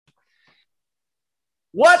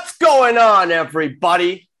What's going on,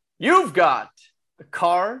 everybody? You've got the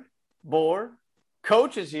card board.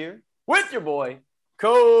 Coach is here with your boy,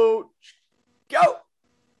 Coach. Go.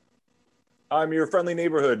 I'm your friendly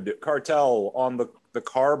neighborhood cartel on the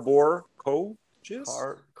cardboard coaches.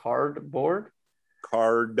 Cardboard.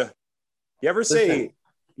 Card. You ever say?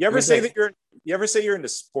 You ever say that you're? You ever say you're into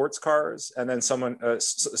sports cars, and then someone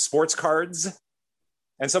sports cards,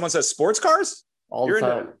 and someone says sports cars? All You're the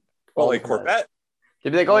time. into like Corvette. They'd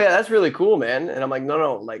be like, "Oh yeah, that's really cool, man." And I'm like,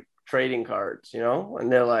 "No, like trading cards, you know?"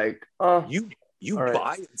 And they're like, "Oh, You all right."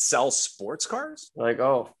 buy and sell sports cars? Like,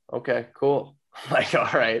 "Oh, okay, cool." I'm like, all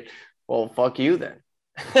right, well, fuck you then.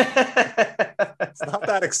 It's not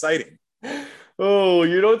that exciting. Oh,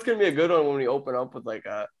 you know it's gonna be a good one when we open up with like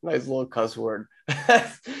a nice little cuss word.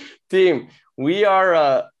 Team, we are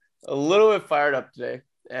a little bit fired up today,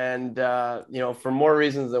 and for more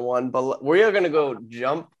reasons than one. But we are gonna go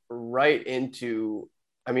jump right into.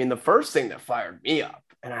 I mean, the first thing that fired me up,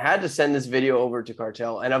 and I had to send this video over to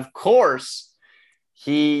Cartel, and of course,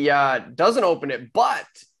 he doesn't open it, but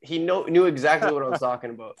he knew exactly what I was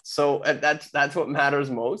talking about. So that's what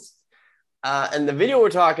matters most. And the video we're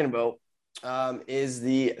talking about is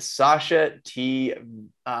the Sasha T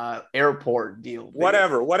airport deal.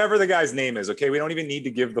 Whatever the guy's name is. Okay, we don't even need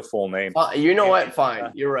to give the full name. You know what?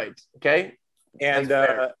 Fine, you're right. Okay, and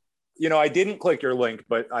I didn't click your link,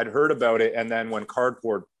 but I'd heard about it, and then when car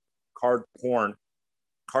porn, the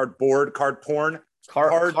card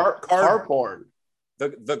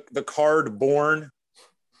born,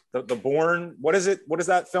 the born. What is it? What is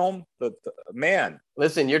that film? The man.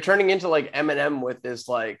 Listen, you're turning into like Eminem with this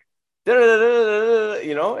like. People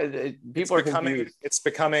are confused. It's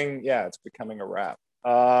becoming a rap.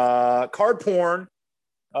 Card porn,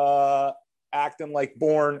 acting like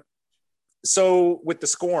born. So with the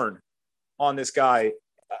scorn on this guy,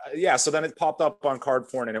 so then it popped up on card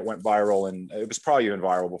porn and it went viral, and it was probably even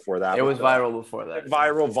viral before that. It was viral before that.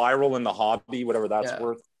 Viral in the hobby, whatever that's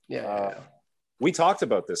worth. Yeah. We talked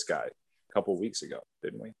about this guy a couple of weeks ago,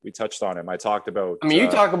 didn't we? We touched on him. I talked about. I mean, you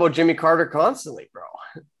talk about Jimmy Carter constantly, bro.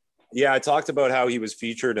 Yeah, I talked about how he was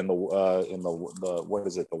featured in the what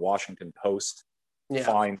is it, the Washington Post,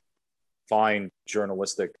 fine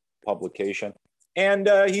journalistic publication, and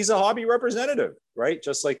he's a hobby representative, right?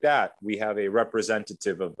 Just like that, we have a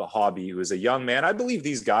representative of the hobby who is a young man. I believe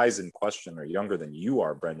these guys in question are younger than you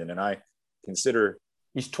are, Brendan, and I consider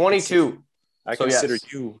he's 22. I consider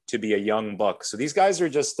you to be a young buck. So these guys are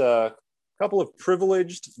just a couple of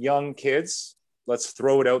privileged young kids. Let's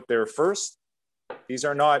throw it out there first. These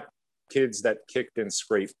are not kids that kicked and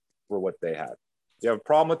scraped for what they had. If you have a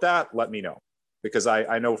problem with that, let me know. Because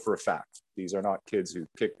I know for a fact, these are not kids who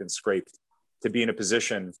kicked and scraped to be in a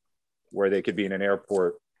position where they could be in an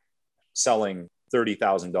airport selling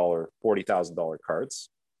 $30,000, $40,000 cards.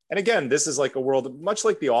 And again, this is like a world, much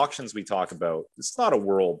like the auctions we talk about, it's not a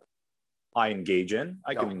world I engage in.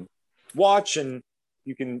 I can watch, and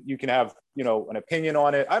you can have, an opinion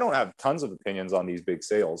on it. I don't have tons of opinions on these big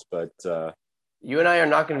sales, but you and I are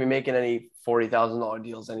not going to be making any $40,000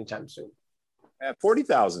 deals anytime soon.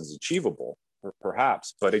 40,000 is achievable,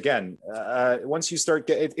 perhaps. But again, once you start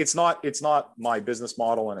it's not my business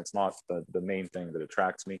model, and it's not the main thing that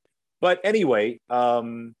attracts me. But anyway,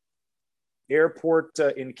 airport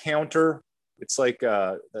encounter. It's like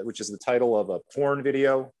which is the title of a porn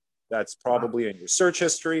video. That's probably in your search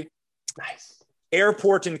history. Nice.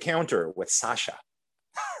 Airport encounter with Sasha.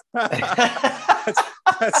 that's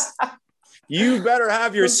you better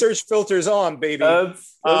have your search filters on, baby.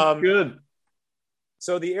 That's good.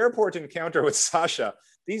 So the airport encounter with Sasha,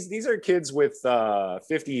 these are kids with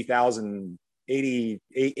 50,000,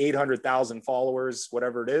 800,000 followers,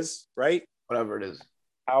 whatever it is, right? Whatever it is.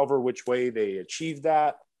 However, which way they achieve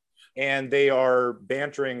that. And they are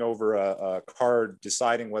bantering over a card,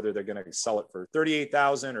 deciding whether they're going to sell it for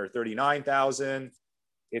 38,000 or 39,000.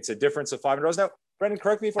 It's a difference of $500. Now, Brendan,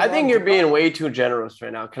 correct me if I'm wrong. I think you're being way too generous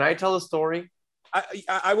right now. Can I tell the story?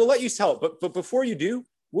 I will let you tell it, but before you do,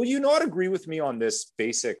 will you not agree with me on this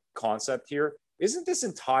basic concept here? Isn't this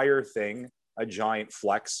entire thing a giant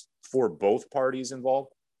flex for both parties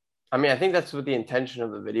involved? I mean, I think that's what the intention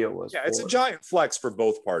of the video was. Yeah, it's a giant flex for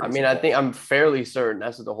both parties. I mean, I think I'm fairly certain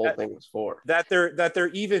that's what the whole thing was for. That they're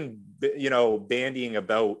even bandying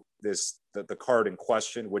about the card in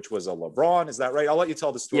question, which was a LeBron. Is that right? I'll let you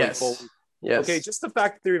tell the story. Yes. Okay, just the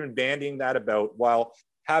fact that they're even bandying that about while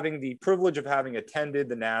having the privilege of having attended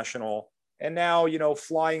the National, and now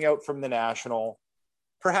flying out from the National,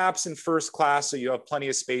 perhaps in first class, so you have plenty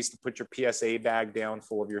of space to put your PSA bag down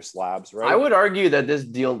full of your slabs, right? I would argue that this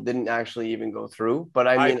deal didn't actually even go through, but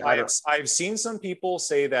I mean, I've seen some people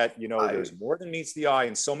say that, there's more than meets the eye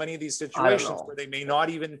in so many of these situations where they may not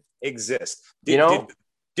even exist.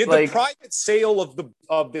 Did the private sale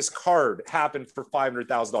of this card happen for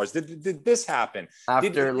 $500,000? Did this happen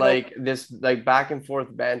after this back and forth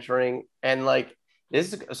bantering and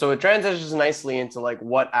this? So it transitions nicely into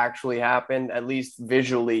what actually happened, at least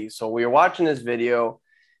visually. So we were watching this video,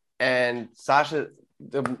 and Sasha,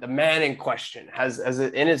 the man in question, has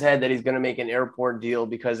it in his head that he's going to make an airport deal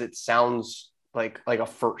because it sounds like a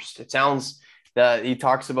first. It sounds that he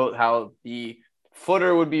talks about how the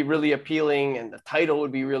footer would be really appealing and the title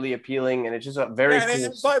would be really appealing, and it's just a very cool.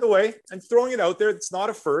 And by the way, I'm throwing it out there, it's not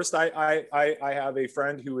a first. I have a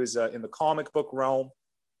friend who is in the comic book realm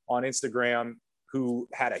on Instagram who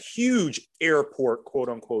had a huge airport quote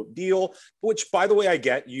unquote deal, which, by the way, I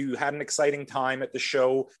get. You had an exciting time at the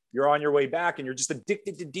show, you're on your way back and you're just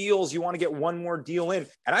addicted to deals, you want to get one more deal in,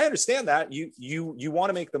 and I understand that. You want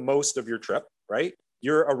to make the most of your trip, right?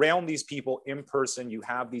 You're around these people in person. You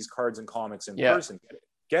have these cards and comics in person.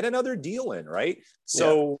 Get another deal in, right?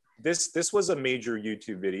 So this was a major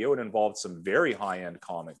YouTube video. It involved some very high-end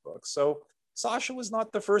comic books. So Sasha was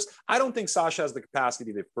not the first. I don't think Sasha has the capacity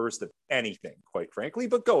to be the first of anything, quite frankly.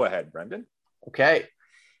 But go ahead, Brendan. Okay.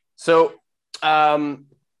 So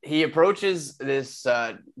he approaches this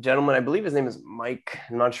gentleman. I believe his name is Mike.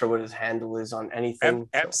 I'm not sure what his handle is on anything.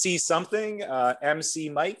 MC something. MC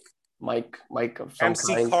Mike. Mike of some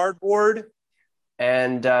MC kind. Cardboard.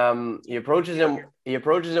 And he approaches him. He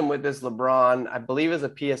approaches him with this LeBron, I believe, is a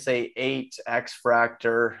PSA 8 X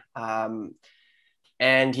Fractor,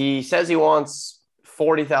 and he says he wants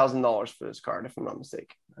 $40,000 for this card, if I'm not mistaken.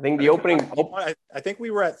 I think the opening. I think we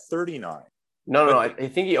were at 39. No. I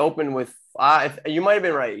think he opened with. You might have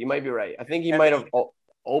been right. You might be right. I think he might have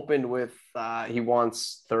opened with. He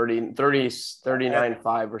wants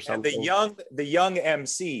 39.5 or something. And the young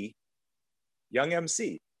MC.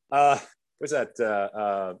 What's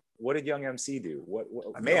that? What did young MC do? What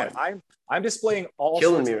man? I'm displaying all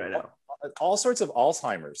killing me right now. All sorts of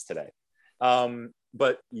Alzheimer's today.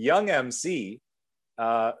 But young MC,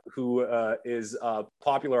 who is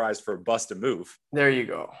popularized for Bust a Move. There you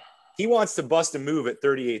go. He wants to bust a move at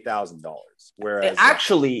 $38,000. Whereas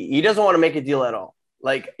actually, he doesn't want to make a deal at all.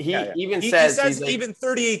 He says even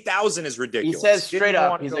 38,000 is ridiculous. He says straight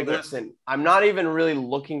up, he's like, listen, I'm not even really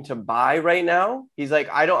looking to buy right now. He's like,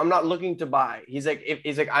 I'm not looking to buy. He's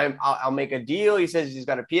like, I'll make a deal. He says he's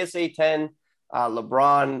got a PSA 10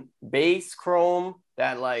 LeBron base chrome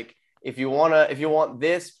that if you want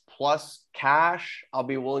this plus cash, I'll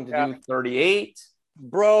be willing to do 38.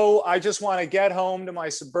 Bro, I just want to get home to my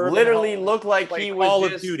suburban. Literally looked like he was Call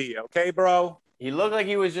of Duty, okay, bro? He looked like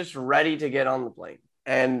he was just ready to get on the plane.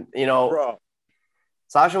 And, bro,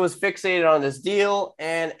 Sasha was fixated on this deal.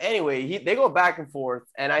 And anyway, they go back and forth.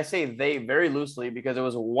 And I say they very loosely because it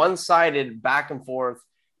was a one-sided back and forth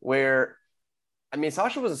where,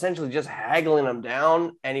 Sasha was essentially just haggling him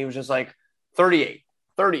down. And he was just like 38,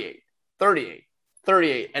 38, 38,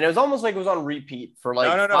 38. And it was almost like it was on repeat for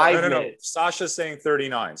 5 minutes. No. Sasha's saying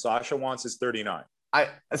 39. Sasha wants his 39.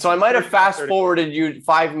 So I might have fast forwarded you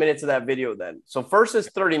 5 minutes of that video then. So first it's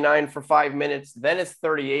 39 for 5 minutes, then it's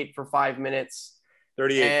 38 for 5 minutes.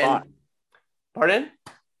 38.5. Pardon?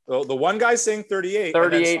 Well, the one guy's saying 38.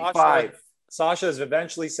 38.5. Sasha is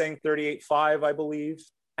eventually saying 38.5, I believe.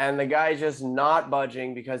 And the guy's just not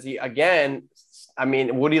budging because he, again,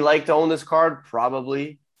 would he like to own this card?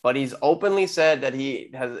 Probably. But he's openly said that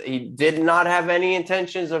he did not have any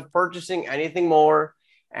intentions of purchasing anything more.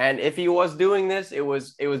 And if he was doing this, it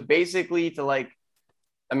was basically to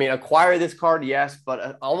acquire this card, yes,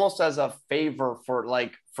 but almost as a favor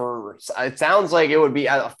for it sounds like it would be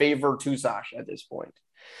a favor to Sasha at this point.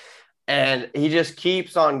 And he just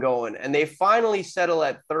keeps on going. And they finally settle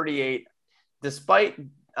at 38, despite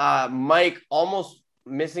Mike almost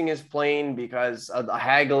missing his plane because of the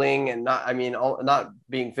haggling and not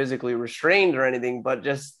being physically restrained or anything, but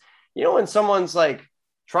just, when someone's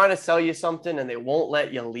trying to sell you something and they won't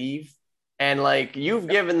let you leave, and you've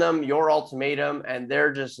given them your ultimatum and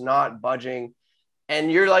they're just not budging, and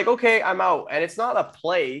you're like, okay, I'm out. And it's not a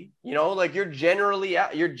play, you're genuinely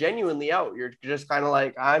out. You're just kind of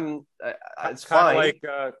like, it's fine.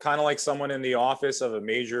 Kind of like someone in the office of a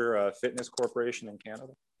major fitness corporation in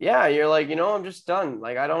Canada. Yeah, you're like, I'm just done.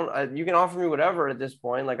 You can offer me whatever at this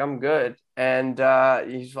point. I'm good. And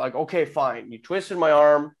he's like, okay, fine. You twisted my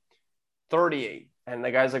arm, 38. And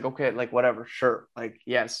the guy's like, okay, whatever, sure.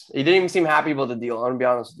 Yes. He didn't even seem happy about the deal. I'm going to be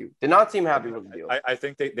honest with you. Did not seem happy with the deal. I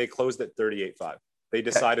think they closed at 38.5. They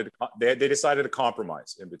decided they decided to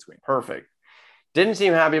compromise in between. Perfect. Didn't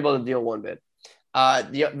seem happy about the deal one bit.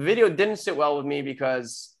 The video didn't sit well with me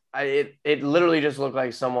because it literally just looked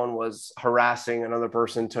like someone was harassing another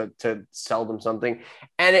person to sell them something.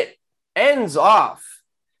 And it ends off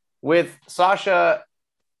with Sasha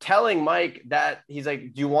telling Mike that he's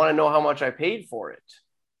like, do you want to know how much I paid for it?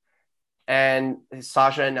 And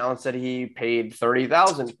Sasha announced that he paid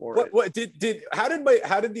 $30,000 for it. How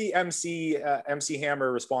did the MC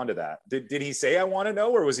Hammer respond to that? Did he say I want to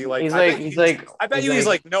know, or was he like? I bet he's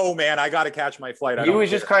like, no, man, I got to catch my flight. He was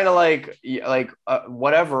just kind of like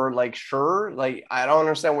whatever, like sure, like I don't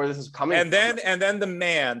understand where this is coming. And then the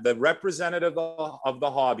man, the representative of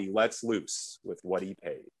the hobby, lets loose with what he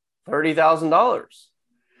paid, $30,000.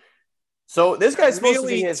 So this guy's supposed to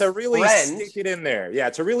be his really friend. Stick it in there. Yeah,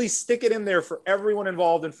 to really stick it in there for everyone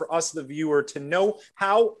involved and for us, the viewer, to know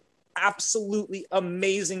how absolutely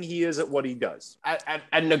amazing he is at what he does.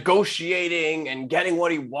 At negotiating and getting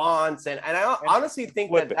what he wants. And I honestly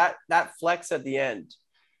think that flex at the end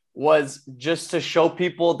was just to show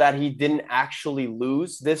people that he didn't actually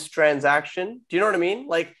lose this transaction. Do you know what I mean?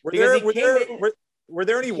 Like, were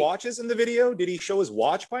there any watches in the video? Did he show his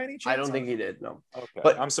watch by any chance? I don't think he did, no. Okay,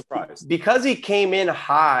 but I'm surprised. Because he came in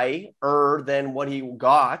higher than what he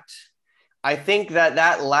got, I think that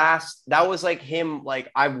was like him, like,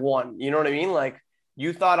 I won. You know what I mean? Like,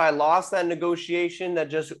 you thought I lost that negotiation that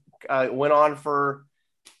just went on for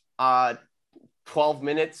 12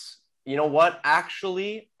 minutes. You know what?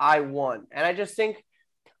 Actually, I won. And I just think,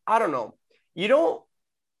 I don't know. You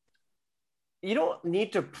don't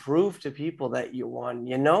need to prove to people that you won,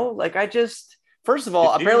 you know? Like, first of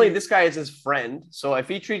all, apparently this guy is his friend. So if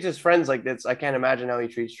he treats his friends like this, I can't imagine how he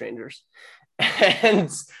treats strangers.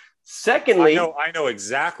 And secondly, I know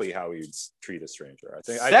exactly how he'd treat a stranger.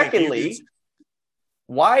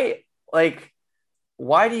 Why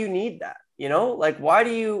do you need that? You know, like, why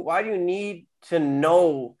do you need to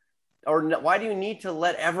know, or why do you need to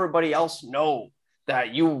let everybody else know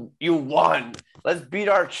that you won? Let's beat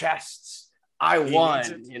our chests. I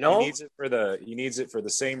won, you know? He needs it for the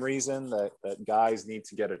same reason that guys need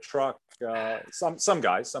to get a truck. Some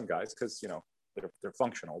guys, because, you know, they're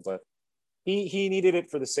functional, but he needed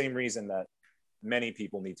it for the same reason that many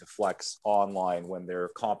people need to flex online when they're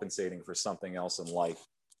compensating for something else in life.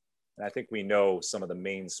 And I think we know some of the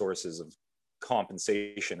main sources of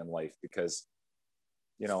compensation in life, because,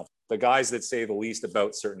 you know, the guys that say the least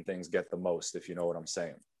about certain things get the most, if you know what I'm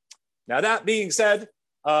saying. Now, that being said,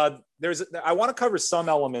 I want to cover some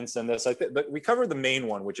elements in this. I think we covered the main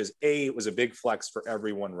one, which is it was a big flex for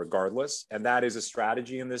everyone regardless. And that is a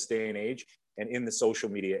strategy in this day and age and in the social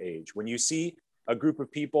media age. When you see a group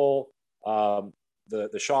of people,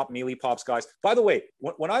 the shop mealy pops guys, by the way,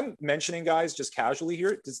 when I'm mentioning guys just casually here,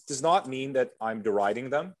 it does not mean that I'm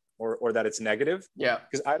deriding them or that it's negative. Yeah.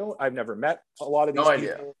 Because I've never met a lot of these people.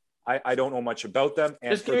 Idea. I don't know much about them.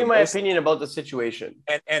 And just give me my opinion about the situation.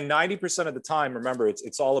 And 90% of the time, remember,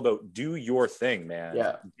 it's all about do your thing, man.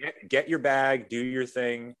 Yeah. Get your bag, do your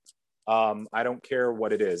thing. I don't care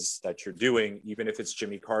what it is that you're doing, even if it's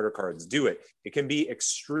Jimmy Carter cards, do it. It can be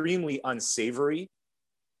extremely unsavory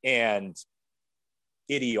and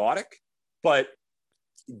idiotic, but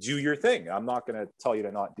do your thing. I'm not going to tell you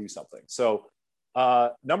to not do something. So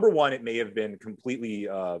number one, it may have been completely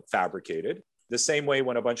fabricated. The same way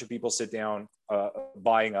when a bunch of people sit down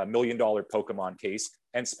buying $1 million Pokemon case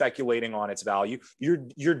and speculating on its value,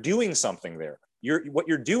 you're doing something there. What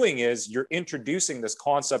you're doing is you're introducing this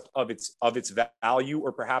concept of its value,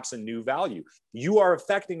 or perhaps a new value. You are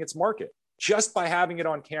affecting its market just by having it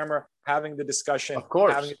on camera, having the discussion, of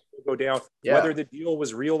course, having it go down, whether the deal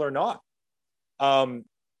was real or not.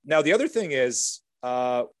 Now, the other thing is,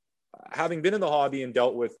 having been in the hobby and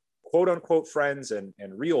dealt with quote unquote friends and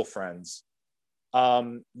real friends,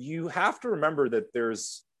 you have to remember that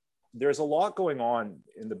there's a lot going on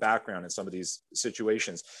in the background in some of these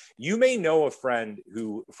situations. You may know a friend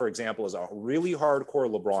who, for example, is a really hardcore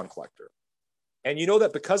LeBron collector. And you know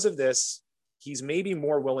that because of this, he's maybe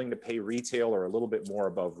more willing to pay retail or a little bit more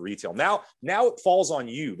above retail. Now it falls on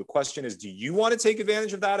you. The question is, do you want to take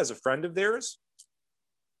advantage of that as a friend of theirs?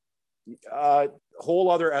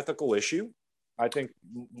 Whole other ethical issue. I think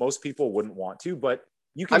most people wouldn't want to, but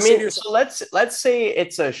you can say to yourself, so let's say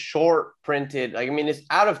it's a short printed, like, I mean, it's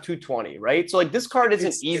out of 220, right? So like this card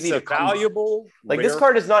isn't easy to come valuable, by. Like this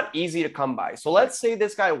card is not easy to come by. So let's say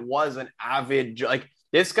this guy was an avid, like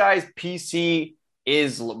this guy's PC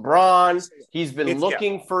is LeBron. He's been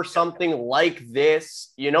looking for something like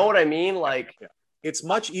this. You know what I mean? Like it's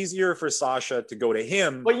much easier for Sasha to go to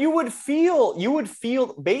him. But you would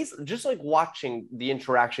feel based just like watching the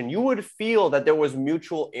interaction, you would feel that there was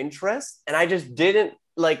mutual interest. And I just didn't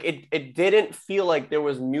like it. It didn't feel like there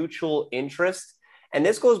was mutual interest. And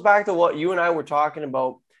this goes back to what you and I were talking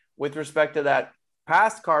about with respect to that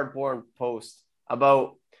past cardboard post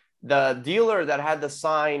about the dealer that had the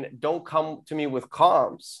sign, "Don't come to me with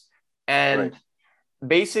comms." And Right.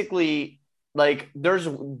 basically, like, there's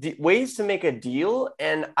ways to make a deal.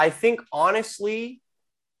 And I think honestly,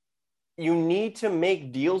 you need to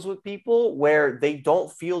make deals with people where they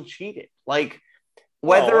don't feel cheated. Like,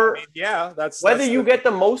 Well, I whether mean, yeah, whether that's you the get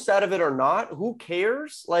the most out of it or not, who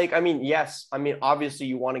cares? Like, I mean, yes, I mean, obviously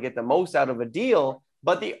you want to get the most out of a deal,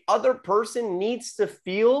 but the other person needs to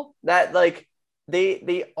feel that like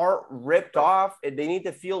they aren't ripped off. They need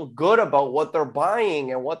to feel good about what they're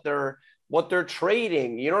buying and what they're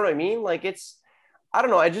trading. You know what I mean? Like, it's, I don't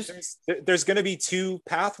know. I just, there's going to be two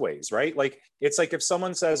pathways, right? Like it's like if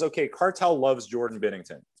someone says, okay, Cartel loves Jordan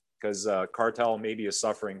Binnington because Cartel maybe is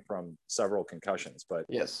suffering from several concussions, but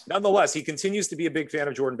yes, nonetheless, he continues to be a big fan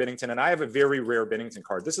of Jordan Binnington. And I have a very rare Binnington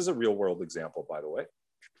card. This is a real world example, by the way.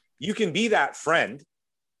 You can be that friend,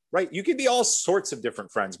 right? You can be all sorts of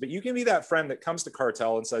different friends, but you can be that friend that comes to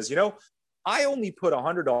Cartel and says, you know, I only put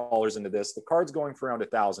 $100 into this. The card's going for around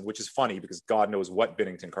 1,000, which is funny because God knows what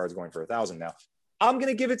Binnington card's going for 1,000 now. I'm going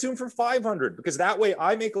to give it to him for 500 because that way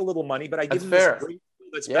I make a little money, but I give that's him fair. this great deal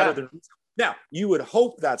that's Yeah. better than retail. Now, you would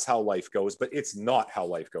hope that's how life goes, but it's not how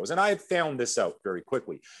life goes. And I have found this out very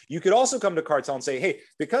quickly. You could also come to Cartel and say, hey,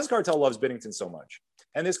 because Cartel loves Binnington so much,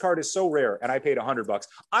 and this card is so rare, and I paid $100,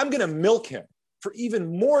 I'm going to milk him for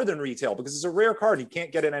even more than retail because it's a rare card. He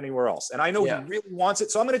can't get it anywhere else. And I know he really wants it.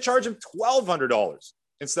 So I'm going to charge him $1,200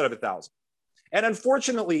 instead of 1,000. And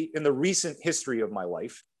unfortunately, in the recent history of my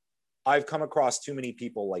life, I've come across too many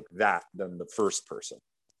people like that than the first person.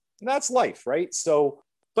 And that's life, right? So,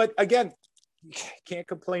 but again, you can't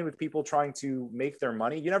complain with people trying to make their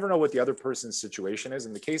money. You never know what the other person's situation is.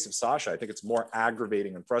 In the case of Sasha, I think it's more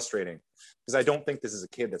aggravating and frustrating because I don't think this is a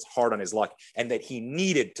kid that's hard on his luck and that he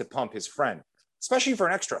needed to pump his friend, especially for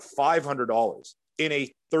an extra $500 in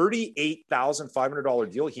a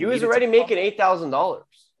 $38,500 deal. He was already making $8,000.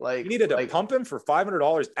 Like, he needed to pump him for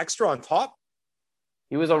 $500 extra on top.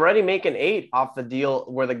 He was already making 8 off the deal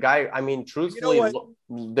where the guy, I mean, truthfully,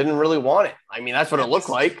 didn't really want it. I mean, that's what it looked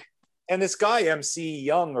like. And this guy, MC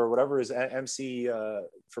Young or whatever his MC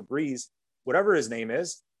Febreze, whatever his name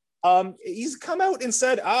is, he's come out and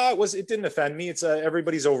said, it didn't offend me. It's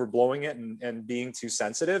everybody's overblowing it and being too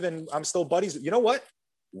sensitive. And I'm still buddies. You know what?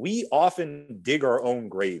 We often dig our own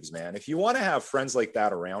graves, man. If you want to have friends like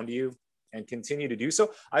that around you and continue to do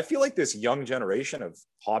so, I feel like this young generation of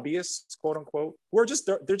hobbyists, quote unquote, who are just,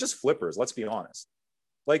 they're just flippers. Let's be honest.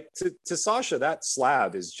 Like to Sasha, that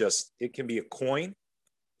slab is just, it can be a coin.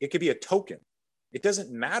 It could be a token. It doesn't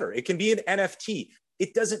matter. It can be an NFT.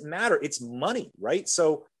 It doesn't matter. It's money, right?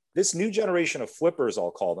 So this new generation of flippers,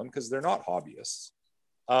 I'll call them, because they're not hobbyists.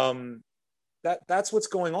 That's what's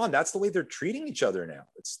going on. That's the way they're treating each other now.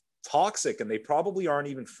 It's toxic, and they probably aren't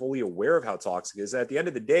even fully aware of how toxic it is. At the end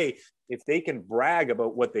of the day, if they can brag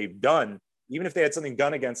about what they've done, even if they had something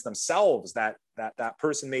done against themselves, that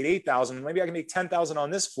person made 8,000, maybe I can make 10,000 on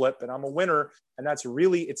this flip, and I'm a winner. And that's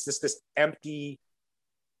really, it's just this empty.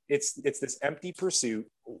 It's this empty pursuit.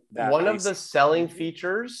 One of the selling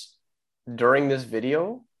features during this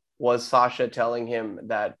video was Sasha telling him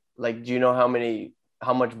that, like, do you know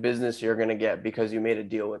how much business you're going to get because you made a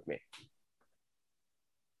deal with me?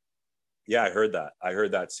 Yeah, I heard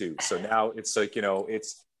that too. So now it's like,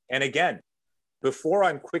 and again, before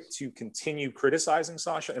I'm quick to continue criticizing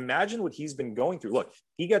Sasha, imagine what he's been going through. Look,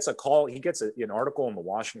 he gets a call, he gets an article in the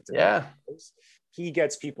Washington Post. He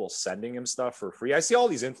gets people sending him stuff for free. I see all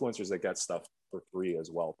these influencers that get stuff for free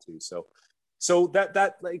as well too. So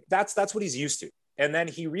that's what he's used to. And then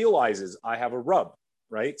he realizes I have a rub,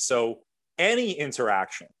 right? So any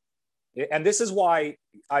interaction, and this is why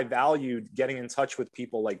I valued getting in touch with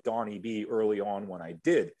people like Donnie B early on when I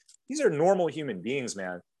did. These are normal human beings,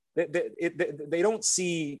 man. They don't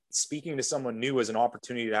see speaking to someone new as an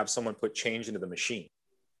opportunity to have someone put change into the machine,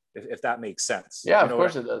 if that makes sense. Yeah, of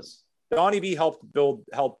course it does. Donnie B helped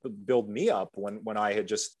build me up when I had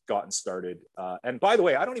just gotten started. And by the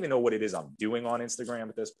way, I don't even know what it is I'm doing on Instagram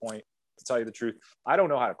at this point, to tell you the truth. I don't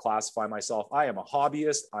know how to classify myself. I am a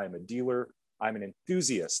hobbyist. I am a dealer. I'm an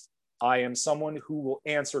enthusiast. I am someone who will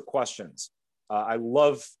answer questions. I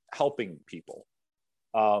love helping people.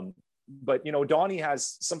 But, Donnie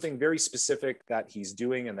has something very specific that he's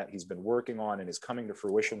doing and that he's been working on and is coming to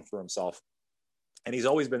fruition for himself. And he's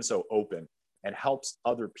always been so open. and helps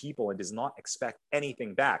other people and does not expect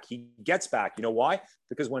anything back. He gets back. You know why?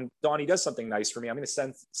 Because when Donnie does something nice for me, I'm going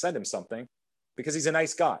to send him something because he's a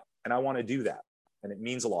nice guy and I want to do that. And it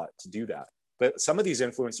means a lot to do that. But some of these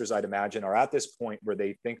influencers, I'd imagine, are at this point where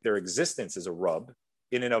they think their existence is a rub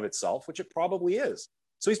in and of itself, which it probably is.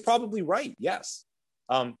 So he's probably right. Yes.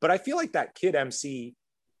 But I feel like that kid MC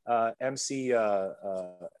Eichel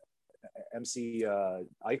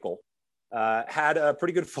had a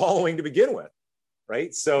pretty good following to begin with,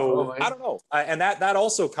 right? So I don't know, and that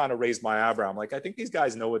also kind of raised my eyebrow. I'm like, I think these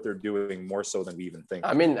guys know what they're doing more so than we even think.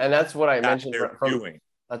 I mean, and that's what I mentioned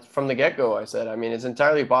from the get-go. I said, I mean, it's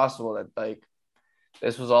entirely possible that like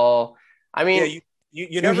this was all. I mean,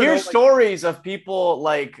 you never hear stories of people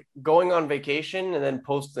like going on vacation and then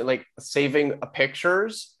posting, like saving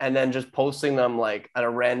pictures and then just posting them like at a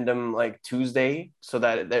random like Tuesday so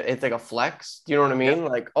that it's like a flex. Do you know what I mean? Yeah.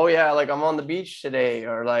 Like, oh yeah, like I'm on the beach today,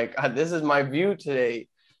 or like this is my view today.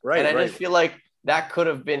 Right. And I just feel like that could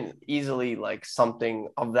have been easily like something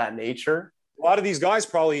of that nature. A lot of these guys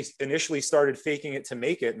probably initially started faking it to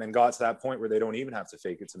make it and then got to that point where they don't even have to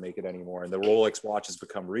fake it to make it anymore. And the Rolex watch has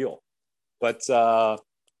become real. But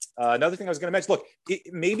another thing I was going to mention, look,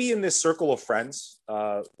 maybe in this circle of friends,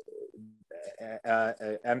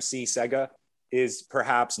 MC Sega is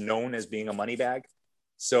perhaps known as being a money bag.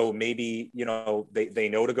 So maybe, you know, they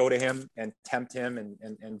know to go to him and tempt him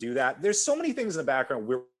and do that. There's so many things in the background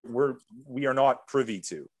we are not privy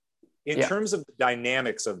to in terms of the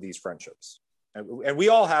dynamics of these friendships. And we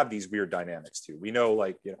all have these weird dynamics too. We know,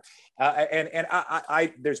 like, you know, and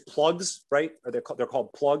there's plugs, right? Or they're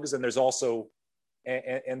called plugs, and there's also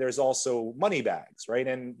money bags, right?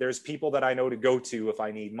 And there's people that I know to go to if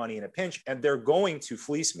I need money in a pinch, and they're going to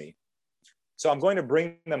fleece me. So I'm going to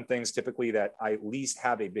bring them things typically that I at least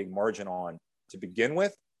have a big margin on to begin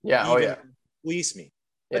with. Yeah. Oh yeah. Fleece me,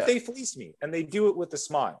 but they fleece me, and they do it with a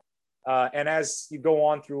smile. And as you go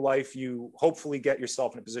on through life, you hopefully get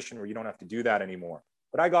yourself in a position where you don't have to do that anymore.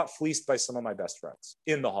 But I got fleeced by some of my best friends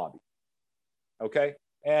in the hobby. Okay.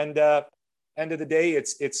 And end of the day,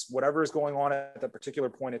 it's whatever is going on at that particular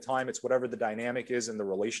point in time. It's whatever the dynamic is in the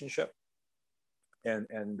relationship.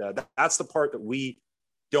 And that's the part that we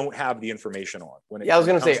don't have the information on. I was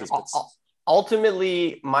going to say,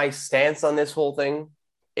 ultimately, my stance on this whole thing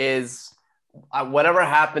is whatever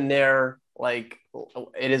happened there, like,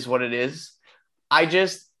 it is what it is. I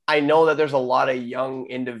know that there's a lot of young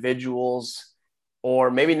individuals,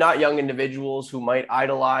 or maybe not young individuals, who might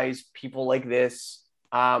idolize people like this,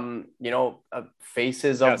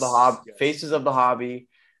 faces of the hobby.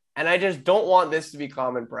 And I just don't want this to be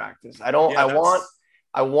common practice.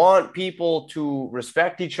 I want people to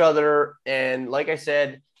respect each other. And like I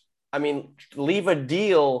said, I mean, leave a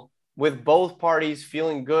deal with both parties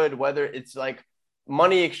feeling good, whether it's like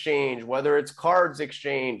money exchange, whether it's cards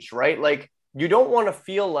exchange, right? Like, you don't want to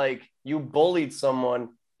feel like you bullied someone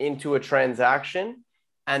into a transaction.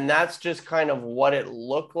 And that's just kind of what it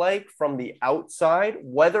looked like from the outside,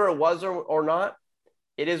 whether it was or not.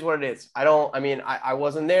 It is what it is. I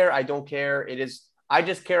wasn't there. I don't care. I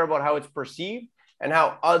just care about how it's perceived and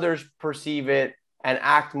how others perceive it and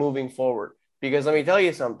act moving forward. Because let me tell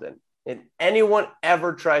you something, if anyone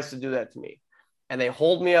ever tries to do that to me and they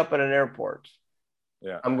hold me up at an airport,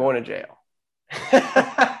 I'm going to jail.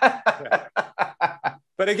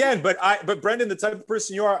 But Brendan, the type of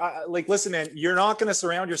person you are, like, listen, man, you're not going to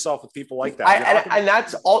surround yourself with people like that. And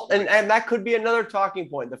that's all. And that could be another talking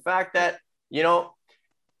point. The fact that, you know,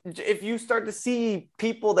 if you start to see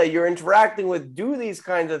people that you're interacting with do these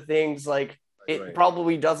kinds of things, like, it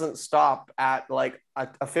probably doesn't stop at like a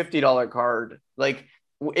 $50 card. Like,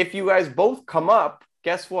 if you guys both come up,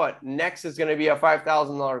 guess what? Next is going to be a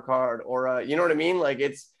 $5,000 card, or you know what I mean? Like,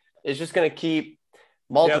 it's just going to keep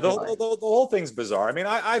multiplying. Yeah, the whole thing's bizarre. I mean,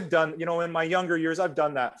 I've done, you know, in my younger years, I've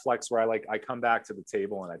done that flex where I come back to the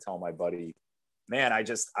table and I tell my buddy, man, I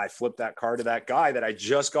flipped that card to that guy that I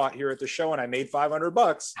just got here at the show and I made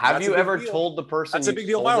 $500. Have you ever told the person? That's a big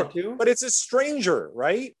deal. But it's a stranger,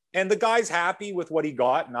 right? And the guy's happy with what he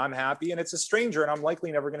got, and I'm happy, and it's a stranger, and I'm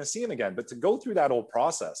likely never going to see him again. But to go through that old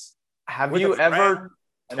process, have you ever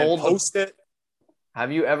told it?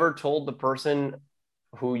 Have you ever told the person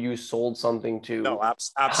who you sold something to? No,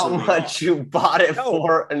 absolutely. How much you bought it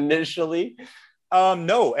for initially?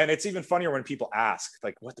 No, and it's even funnier when people ask,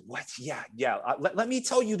 like, what? Yeah. Let me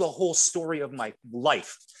tell you the whole story of my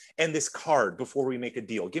life and this card before we make a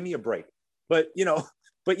deal. Give me a break. But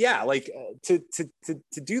yeah, like to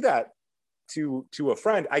do that to a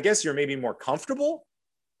friend, I guess you're maybe more comfortable.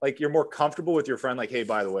 Like, you're more comfortable with your friend. Like, hey,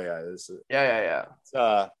 by the way,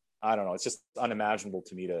 I don't know. It's just unimaginable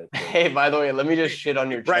to me to Hey, by the way, let me just shit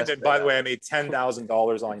on your Brendan, chest by right the way, I made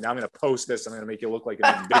 $10,000 on you. Now I'm going to post this. I'm going to make you look like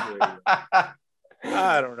an invigorated. now.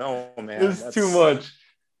 I don't know, man. It's too much.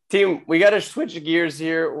 Team, we got to switch gears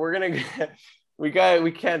here.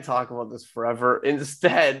 We can't talk about this forever.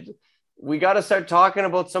 Instead, we got to start talking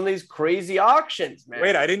about some of these crazy auctions, man.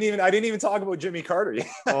 Wait, I didn't even talk about Jimmy Carter yet.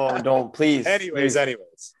 Oh, don't please. Anyways.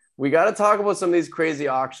 We got to talk about some of these crazy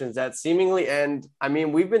auctions that seemingly end. I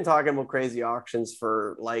mean, we've been talking about crazy auctions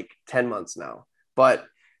for like 10 months now, but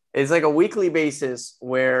it's like a weekly basis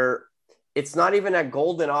where it's not even at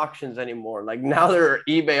golden auctions anymore. Like now there are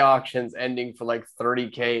eBay auctions ending for like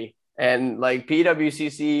 30K and like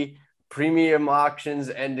PWCC premium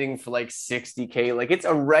auctions ending for like 60K. Like it's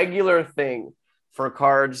a regular thing for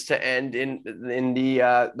cards to end in the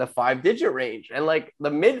 5-digit range and like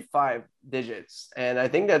the mid 5 digits. And I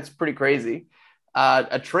think that's pretty crazy.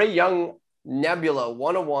 A Trae Young Nebula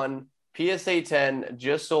 101 PSA 10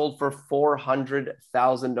 just sold for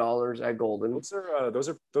 $400,000 at Golden. Those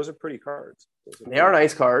are pretty cards. They are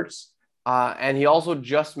nice cards. And he also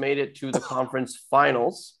just made it to the conference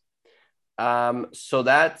finals. So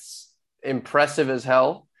that's impressive as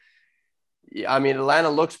hell. I mean, Atlanta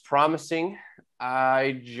looks promising.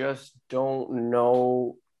 I just don't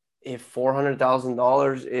know if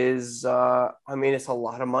 $400,000 is, I mean, it's a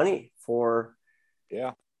lot of money for,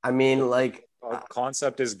 yeah. I mean, like, our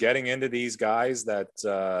concept is getting into these guys that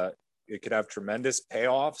it could have tremendous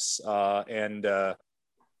payoffs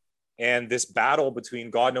and this battle between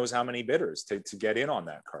God knows how many bidders to get in on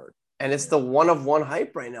that card. And it's the one of one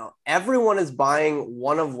hype right now. Everyone is buying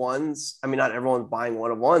one of ones. I mean, not everyone's buying one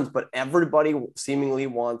of ones, but everybody seemingly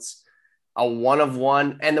wants a one of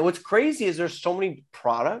one. And what's crazy is there's so many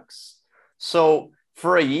products. So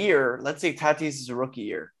for a year, let's say Tatis' rookie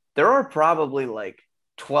year, there are probably like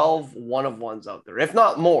 12 one of ones out there, if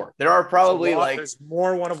not more. There are probably there's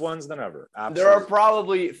more one of ones than ever. Absolutely. There are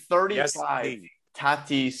probably 35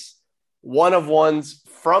 Tatis one of ones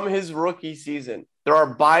from his rookie season. There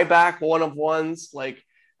are buyback one of ones. Like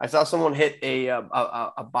I saw someone hit a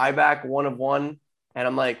buyback one of one, and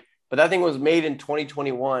I'm like, but that thing was made in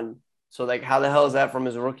 2021. So like, how the hell is that from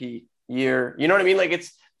his rookie year? You know what I mean? Like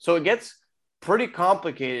it gets pretty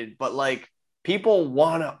complicated, but like people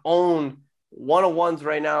want to own one of ones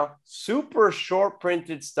right now. Super short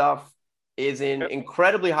printed stuff is in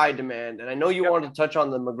incredibly high demand. And I know you wanted to touch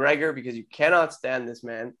on the McGregor because you cannot stand this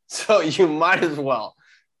man. So you might as well.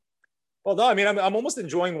 Well, no, I mean, I'm almost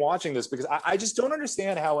enjoying watching this because I just don't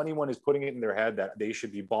understand how anyone is putting it in their head that they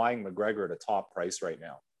should be buying McGregor at a top price right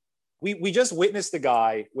now. We just witnessed a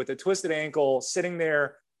guy with a twisted ankle sitting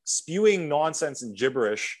there spewing nonsense and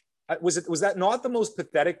gibberish. Was that not the most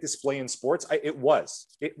pathetic display in sports? It was.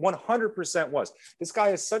 It 100% was. This guy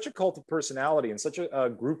has such a cult of personality and such a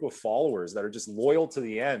group of followers that are just loyal to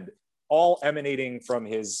the end, all emanating from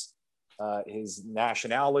his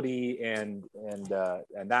nationality and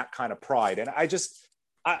that kind of pride. And I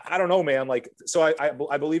don't know, man. Like, so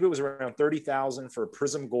I believe it was around 30,000 for a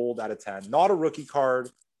Prism Gold out of 10, not a rookie card,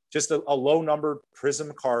 just a low numbered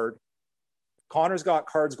Prism card. Connor's got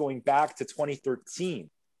cards going back to 2013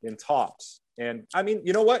 in tops. And I mean,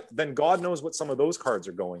 you know what? Then God knows what some of those cards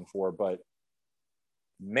are going for. But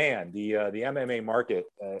man, the MMA market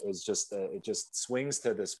is just it just swings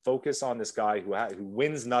to this focus on this guy who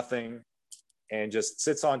wins nothing and just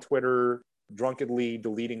sits on Twitter drunkenly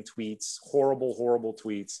deleting tweets, horrible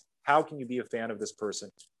tweets. How can you be a fan of this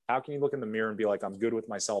person? How can you look in the mirror and be like, I'm good with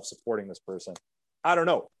myself supporting this person? I don't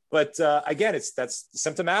know. But again, that's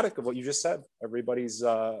symptomatic of what you just said. Everybody's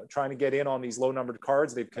trying to get in on these low-numbered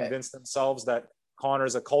cards. They've convinced themselves that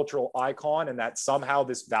Connor's a cultural icon and that somehow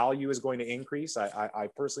this value is going to increase. I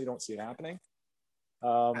personally don't see it happening.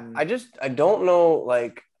 I don't know,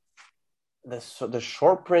 like the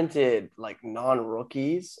short printed like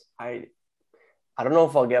non-rookies. I don't know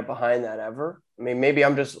if I'll get behind that ever. I mean, maybe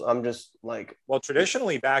I'm just like, well,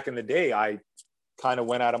 traditionally back in the day, I kind of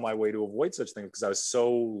went out of my way to avoid such things because I was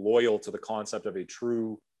so loyal to the concept of a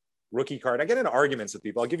true rookie card. I get into arguments with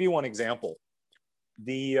people. I'll give you one example.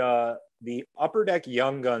 The Upper Deck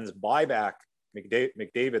Young Guns buyback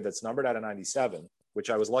McDavid that's numbered out of 97,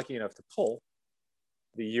 which I was lucky enough to pull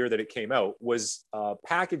the year that it came out, was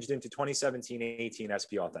packaged into 2017-18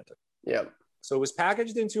 SP Authentic. Yeah. So it was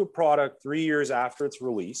packaged into a product 3 years after its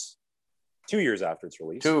release, 2 years after its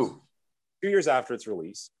release. 2 years after its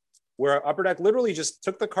release, where Upper Deck literally just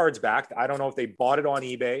took the cards back. I don't know if they bought it on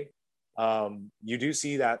eBay. You do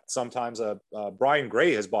see that sometimes. Brian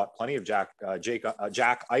Gray has bought plenty of Jack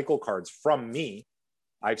Eichel cards from me.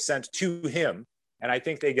 I've sent to him And I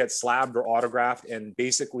think they get slabbed or autographed and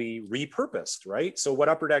basically repurposed, right? So what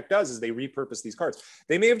Upper Deck does is they repurpose these cards.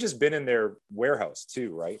 They may have just been in their warehouse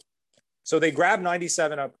too, right? So they grab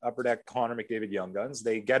 97 Upper Deck Connor McDavid Young Guns.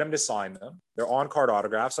 They get him to sign them. They're on-card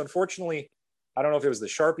autographs. Unfortunately, I don't know if it was the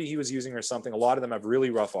Sharpie he was using or something. A lot of them have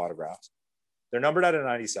really rough autographs. They're numbered out of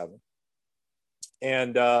 97.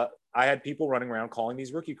 And I had people running around calling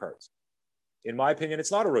these rookie cards. In my opinion,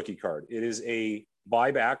 it's not a rookie card. It is a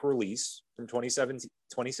buyback release from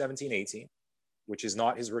 2017-18, which is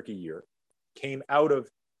not his rookie year. Came out of,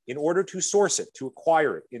 in order to source it, to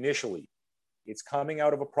acquire it initially, it's coming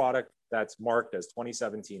out of a product that's marked as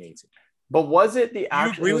 2017-18. But was it the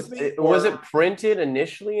actual? Was it printed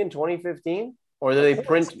initially in 2015, or did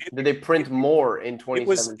they print more in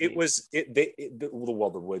 2017? Well,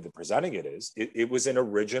 the way they're presenting it is, it was an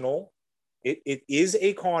original. It is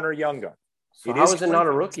a Connor Young Gun. So how is it not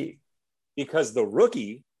a rookie? Because the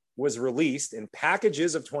rookie was released in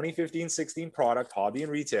packages of 2015-16 product, hobby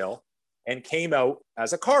and retail, and came out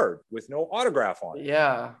as a card with no autograph on it.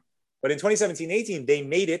 Yeah. But in 2017-18, they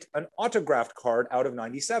made it an autographed card out of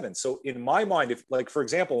 97. So in my mind, if, like, for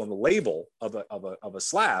example, on the label of a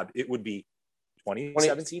slab, it would be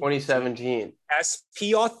 2017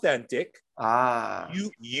 SP Authentic, UD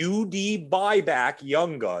Buyback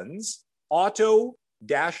Young Guns, Auto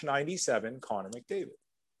 -97 Connor McDavid.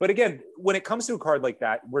 But again, when it comes to a card like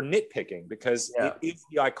that, we're nitpicking because it is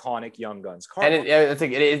the iconic Young Guns card. And I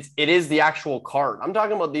think it is the actual card. I'm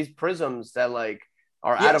talking about these prisms that like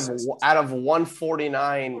are out of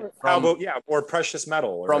 149 or precious metal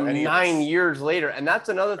or from 9 years later. And that's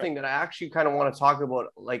another thing that I actually kind of want to talk about.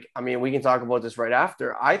 Like, I mean, we can talk about this right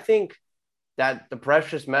after. I think that the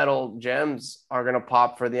precious metal gems are going to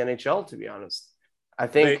pop for the NHL, to be honest. I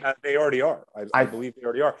think they already are. I believe they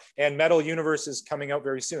already are. And Metal Universe is coming out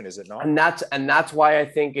very soon, is it not? And that's why I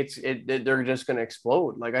think they're just going to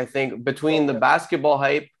explode. Like, I think between the basketball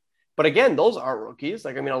hype, but again, those are rookies.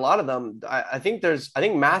 Like, I mean, a lot of them. I think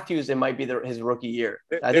Matthews. It might be his rookie year.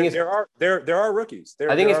 There are rookies.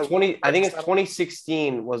 I think it's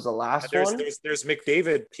 2016 was the last one. There's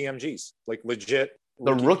McDavid PMGs, like legit.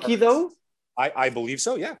 The rookie though. I believe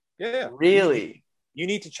so. Yeah. Really. You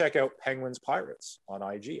need to check out Penguins Pirates on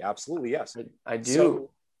IG. Absolutely, yes. I do.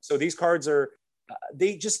 So these cards are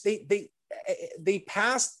they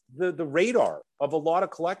passed the radar of a lot of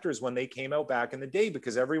collectors when they came out back in the day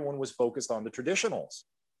because everyone was focused on the traditionals.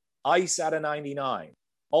 Ice at a 99,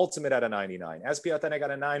 Ultimate at a 99, SP Authentic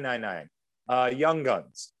at a 999, Young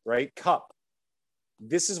Guns, right? Cup.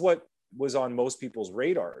 This is what was on most people's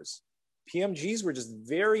radars. PMGs were just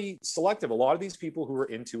very selective. A lot of these people who were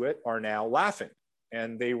into it are now laughing.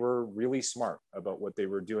 And they were really smart about what they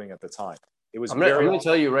were doing at the time. It was. I'm going to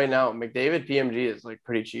tell you right now, McDavid PMG is like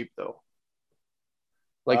pretty cheap though.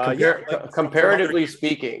 Like comparatively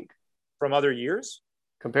speaking, from other years.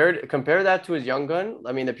 Compare that to his Young Gun.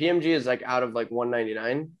 I mean, the PMG is like out of like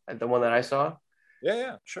 199 at the one that I saw.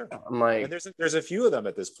 Yeah, sure. I'm like, and there's a few of them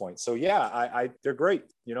at this point. So yeah, they're great.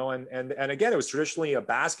 You know, and again, it was traditionally a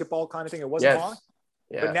basketball kind of thing. It wasn't hockey.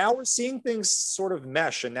 Yeah. But now we're seeing things sort of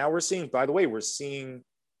mesh, and now we're seeing. By the way, we're seeing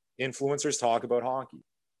influencers talk about hockey.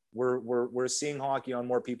 We're seeing hockey on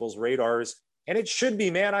more people's radars, and it should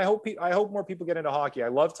be. Man, I hope more people get into hockey. I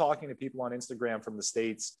love talking to people on Instagram from the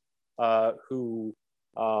States who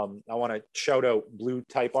I want to shout out Blue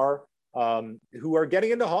Type R, who are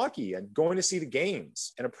getting into hockey and going to see the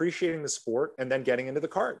games and appreciating the sport, and then getting into the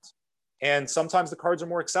cards. And sometimes the cards are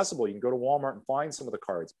more accessible. You can go to Walmart and find some of the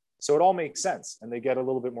cards. So it all makes sense, and they get a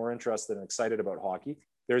little bit more interested and excited about hockey.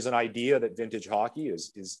 There's an idea that vintage hockey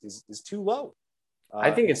is too low.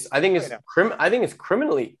 I think it's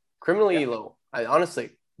criminally low. I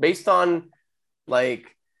honestly, based on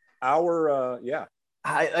like our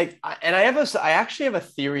I actually have a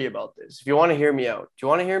theory about this. If you want to hear me out, do you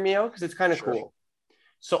want to hear me out? Because it's kind of cool.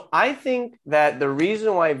 So I think that the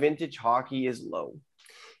reason why vintage hockey is low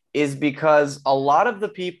is because a lot of the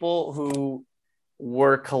people who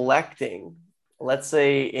were collecting, let's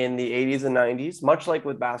say in the 80s and 90s, much like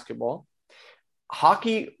with basketball,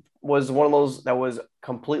 hockey was one of those that was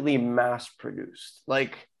completely mass produced.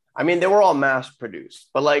 Like, I mean, they were all mass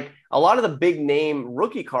produced, but like a lot of the big name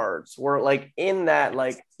rookie cards were like in that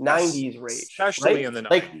like 90s range, especially in the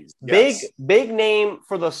 90s. Like big name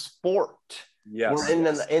for the sport were in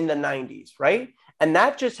the 90s, right? And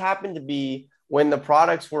that just happened to be when the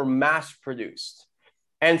products were mass produced.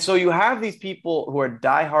 And so you have these people who are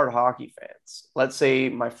diehard hockey fans. Let's say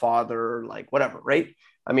my father, like whatever, right?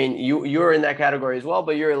 I mean, you're in that category as well,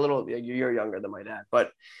 but you're you're younger than my dad.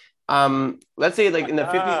 But let's say like in the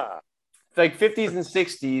 50s, like 50s and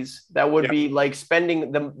 60s that would Yeah. be like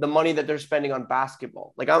spending the money that they're spending on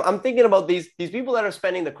basketball. Like I'm thinking about these people that are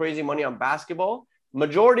spending the crazy money on basketball.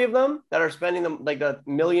 Majority of them that are spending them like the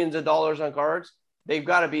millions of dollars on cards, they've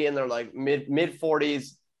got to be in their like mid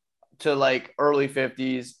 40s to like early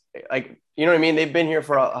 50s. Like, you know what I mean? They've been here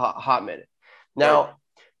for a hot minute. Right. Now,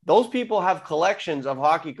 those people have collections of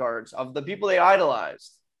hockey cards of the people they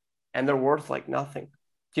idolized, and they're worth like nothing. Do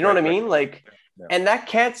you know what Right. I Right. mean? Like, Yeah. and that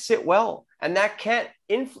can't sit well, and that can't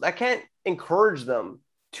encourage them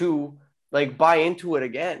to like buy into it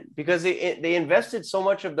again because they invested so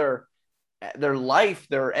much of their life,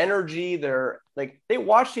 their energy, their like they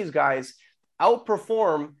watch these guys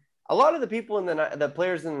outperform a lot of the people in the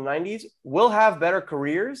players in the 90s will have better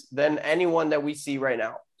careers than anyone that we see right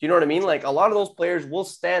now. Do you know what I mean? Like a lot of those players will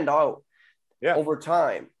stand out Yeah. over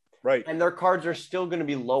time Right. and their cards are still going to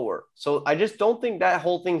be lower. So I just don't think that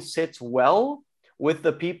whole thing sits well with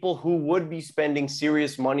the people who would be spending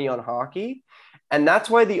serious money on hockey. And that's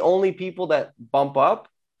why the only people that bump up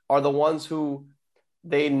are the ones who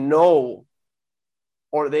they know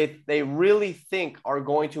or they really think are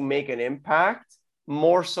going to make an impact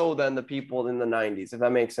more so than the people in the 90s, if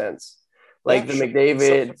that makes sense. Yeah. Like the Sure. So,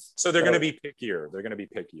 McDavids. so they're going to be pickier. They're going to be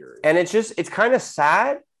pickier. And it's kind of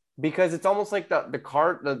sad because it's almost like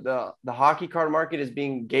the hockey card market is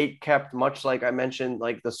being gate kept, much like I mentioned,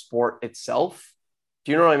 like the sport itself.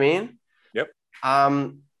 Do you know what I mean? Yep.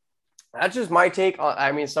 That's just my take on,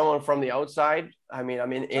 I mean, someone from the outside. I mean,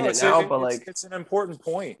 I'm in No, it now, but like it's an important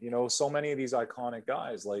point. You know, so many of these iconic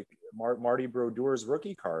guys, like Marty Brodeur's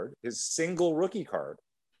rookie card, his single rookie card.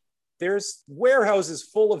 There's warehouses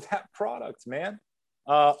full of that product, man.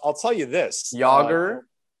 I'll tell you this. Yager.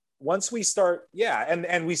 Once we start, yeah,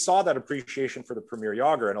 and we saw that appreciation for the Premier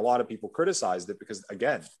Yager, and a lot of people criticized it because,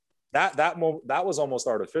 again, that was almost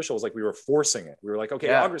artificial. It was like we were forcing it. We were like, okay,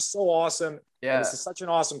 Yeah. Yager's so awesome. Yeah. This is such an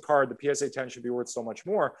awesome card. The PSA 10 should be worth so much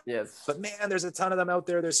more. Yes. But man, there's a ton of them out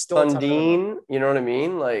there. There's still a ton of them. Sundin, you know what I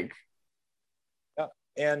mean? Like, yeah.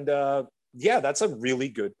 And yeah, that's a really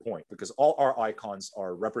good point because all our icons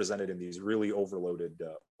are represented in these really overloaded,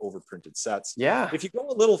 overprinted sets. yeah. If you go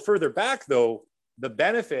a little further back, though, the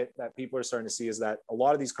benefit that people are starting to see is that a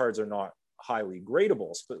lot of these cards are not highly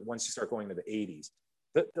gradable. But once you start going to the 80s,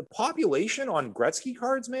 the population on Gretzky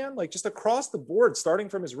cards, man, like just across the board, starting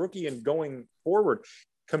from his rookie and going forward,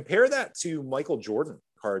 compare that to Michael Jordan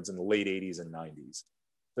cards in the late 80s and 90s.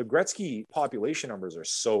 The Gretzky population numbers are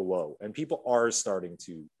so low, and people are starting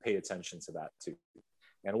to pay attention to that too.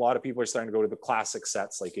 And a lot of people are starting to go to the classic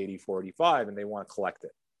sets like 84, 85, and they want to collect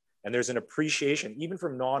it. And there's an appreciation, even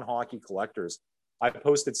from non-hockey collectors. I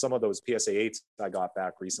posted some of those PSA 8s I got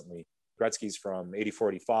back recently. Gretzky's from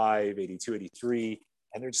 84, 85, 82, 83.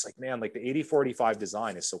 And they're just like, man, like the 84, 85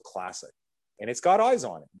 design is so classic. And it's got eyes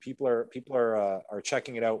on it. People are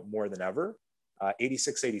checking it out more than ever.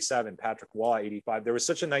 86, 87, Patrick Waugh, 85. There was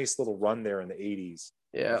such a nice little run there in the 80s.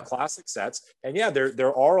 Yeah. Classic sets. And yeah,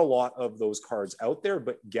 there are a lot of those cards out there,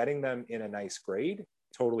 but getting them in a nice grade,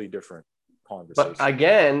 totally different conversation. But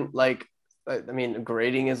again, like, I mean,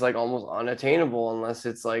 grading is like almost unattainable unless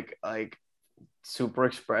it's like Super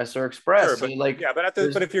Express or Express. Sure, but, so like, yeah, but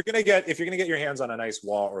if you're gonna get your hands on a nice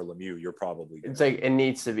Waugh or Lemieux, you're probably it's like it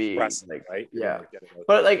needs to be like, right? Yeah.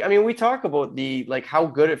 But like, I mean, we talk about the like how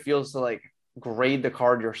good it feels to like grade the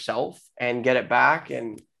card yourself and get it back,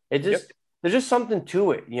 and it just there's just something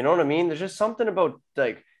to it. You know what I mean? There's just something about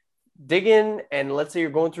like digging, and let's say you're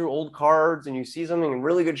going through old cards and you see something in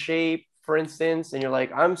really good shape, for instance, and you're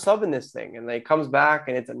like, I'm subbing this thing, and then it comes back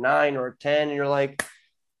and it's a 9 or a 10, and you're like,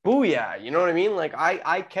 booyah, you know what I mean? Like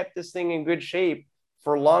I kept this thing in good shape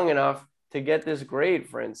for long enough to get this grade,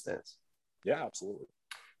 for instance. Yeah, absolutely.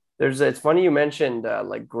 It's funny you mentioned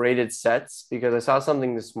like graded sets because I saw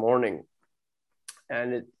something this morning,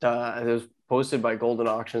 and it was posted by Golden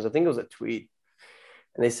Auctions. I think it was a tweet,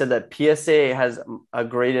 and they said that PSA has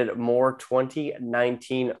graded more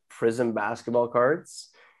 2019 Prism basketball cards,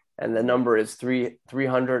 and the number is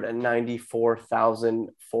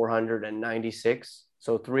 394,496.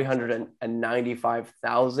 So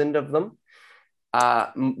 395,000 of them,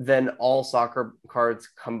 then all soccer cards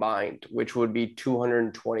combined, which would be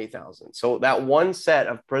 220,000. So that one set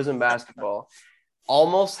of Prism basketball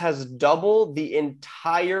almost has double the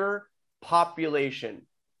entire population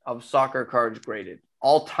of soccer cards graded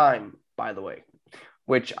all time, by the way,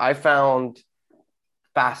 which I found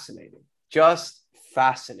fascinating, just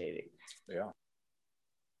fascinating. Yeah.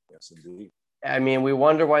 Yes, indeed. I mean, we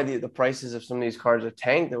wonder why the prices of some of these cards are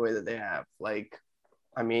tanked the way that they have. Like,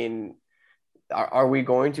 I mean, are we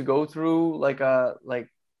going to go through like a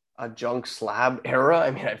junk slab era?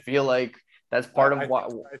 I mean, I feel like That's part of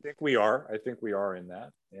what. I think we are. I think we are in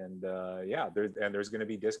that. And yeah, there's going to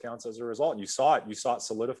be discounts as a result. And you saw it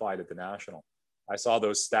solidified at the National. I saw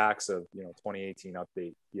those stacks of 2018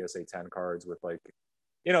 update PSA 10 cards with like,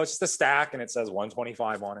 it's just a stack and it says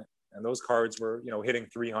 125 on it. And those cards were hitting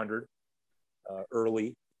 300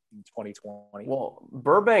 early in 2020. Well,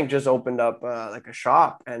 Burbank just opened up like a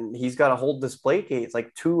shop, and he's got a whole display case,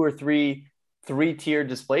 like 2 or 3 tier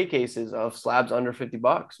display cases of slabs under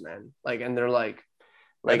 $50, man. Like, and they're like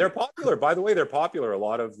and they're popular. By the way, they're popular. A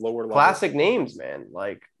lot of lower level classic names, man.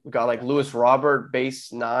 Like we got like Lewis Robert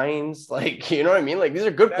base 9s, like you know what I mean. Like these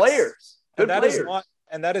are good players. Good players.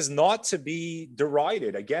 And that is not to be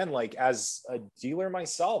derided. Again, like as a dealer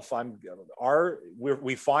myself,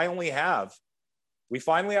 we finally have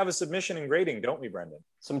a submission and grading, don't we, Brendan?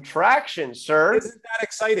 Some traction, sir. Isn't that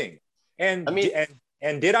exciting? And I mean,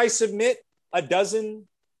 and did I submit a dozen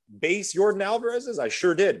base Jordan Alvarez's? I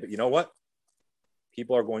sure did. But you know what?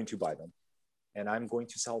 People are going to buy them, and I'm going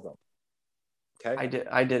to sell them. Okay.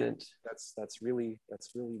 I didn't. That's really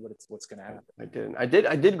what's going to happen. I didn't.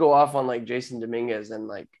 I did go off on like Jason Dominguez and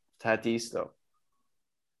like Tatis though.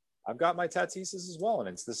 I've got my Tatises as well, and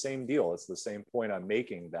it's the same deal. It's the same point I'm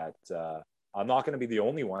making that I'm not going to be the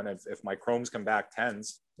only one. If my Chromes come back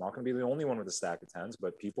 10s, I'm not going to be the only one with a stack of 10s,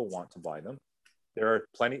 but people want to buy them. There's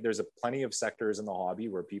plenty of sectors in the hobby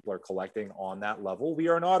where people are collecting on that level. We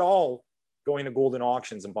are not all going to golden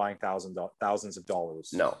auctions and buying thousands of dollars.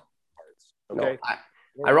 No. Cards. Okay.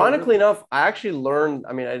 No. Ironically enough, I actually learned.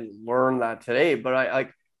 I mean, I didn't learn that today, but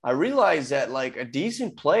I realized that like a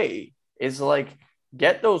decent play is like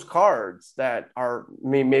get those cards that are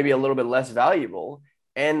maybe a little bit less valuable,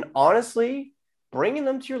 and honestly, bringing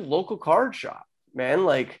them to your local card shop, man.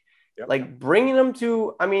 Like bringing them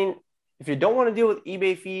to. I mean, if you don't want to deal with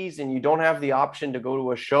eBay fees and you don't have the option to go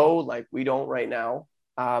to a show like we don't right now.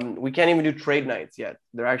 We can't even do trade nights yet.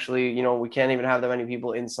 They're actually, we can't even have that many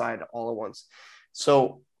people inside all at once.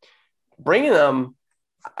 So bringing them,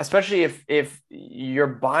 especially if your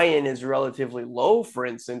buy-in is relatively low, for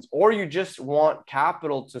instance, or you just want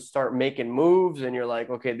capital to start making moves and you're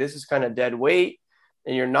like, okay, this is kind of dead weight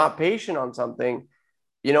and you're not patient on something,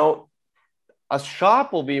 a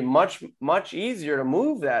shop will be much, much easier to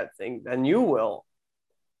move that thing than you will.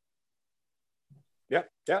 Yeah.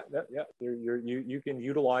 You can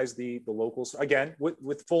utilize the local again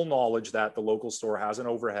with full knowledge that the local store has an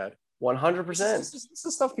overhead. 100%. This is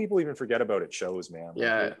the stuff people even forget about at shows, man.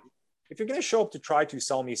 Yeah. Like, if you're going to show up to try to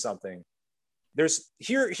sell me something,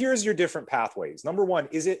 here's your different pathways. Number one,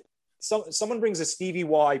 is it someone brings a Stevie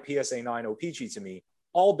Y PSA 9 O-Pee-Chee to me?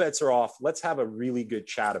 All bets are off. Let's have a really good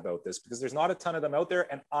chat about this because there's not a ton of them out there,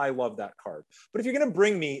 and I love that card. But if you're going to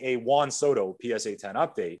bring me a Juan Soto PSA 10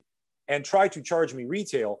 update and try to charge me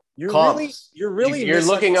retail, you're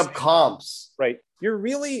looking up comps, right? You're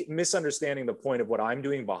really misunderstanding the point of what I'm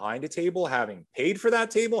doing behind a table, having paid for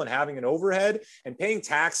that table and having an overhead and paying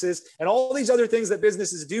taxes and all these other things that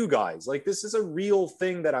businesses do, guys. Like this is a real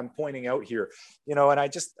thing that I'm pointing out here, and I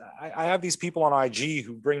have these people on IG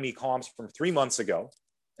who bring me comps from 3 months ago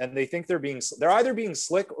and they think they're either being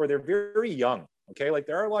slick or they're very young. Okay. Like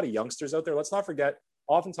there are a lot of youngsters out there. Let's not forget,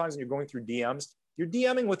 oftentimes when you're going through DMs, you're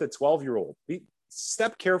DMing with a 12-year-old.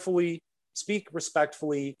 Step carefully, speak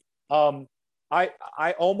respectfully.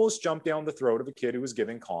 I almost jumped down the throat of a kid who was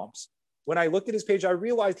giving comps. When I looked at his page, I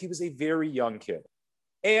realized he was a very young kid.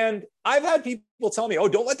 And I've had people tell me, "Oh,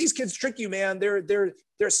 don't let these kids trick you, man. They're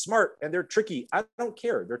smart and they're tricky." I don't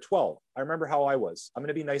care. They're 12. I remember how I was. I'm going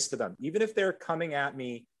to be nice to them. Even if they're coming at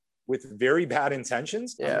me with very bad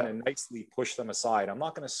intentions, I'm going to nicely push them aside. I'm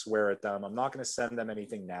not going to swear at them. I'm not going to send them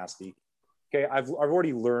anything nasty. Okay, I've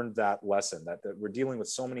already learned that lesson that we're dealing with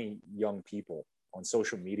so many young people on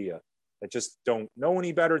social media that just don't know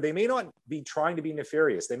any better. They may not be trying to be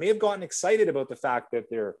nefarious. They may have gotten excited about the fact that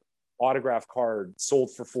their autograph card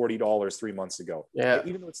sold for $40 3 months ago. Yeah.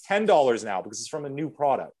 Even though it's $10 now because it's from a new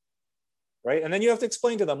product, right? And then you have to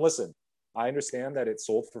explain to them, listen, I understand that it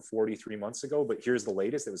sold for 43 months ago, but here's the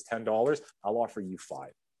latest. It was $10. I'll offer you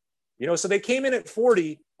 $5. So they came in at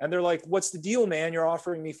 40 and they're like, what's the deal, man? You're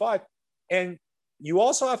offering me $5. And you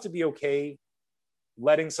also have to be okay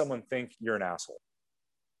letting someone think you're an asshole.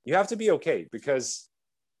 You have to be okay because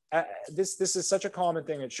this is such a common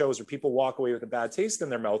thing at shows where people walk away with a bad taste in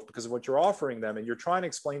their mouth because of what you're offering them. And you're trying to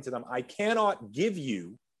explain to them, I cannot give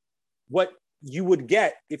you what you would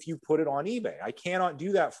get if you put it on eBay. I cannot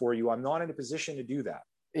do that for you. I'm not in a position to do that.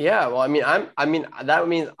 Yeah, well, I mean, that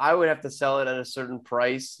means I would have to sell it at a certain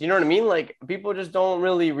price. You know what I mean? Like people just don't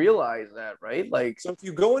really realize that, right? Like, So if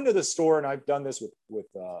you go into the store, and I've done this with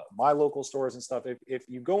my local stores and stuff, if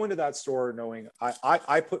you go into that store knowing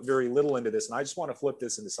I put very little into this and I just want to flip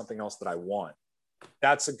this into something else that I want,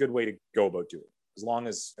 that's a good way to go about doing it, as long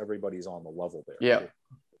as everybody's on the level there yeah, with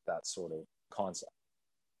that sort of concept,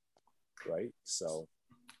 right? So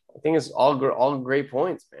I think it's all great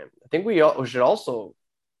points, man. I think we should also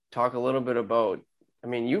talk a little bit about. I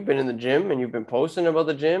mean, you've been in the gym and you've been posting about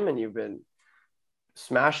the gym and you've been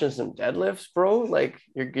smashing some deadlifts, bro. Like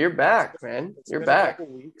you're back, man. it's You're been a back.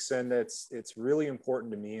 couple of weeks, and it's really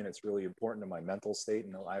important to me, and it's really important to my mental state,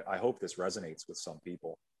 and I hope this resonates with some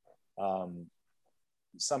people. Um,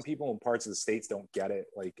 some people in parts of the states don't get it.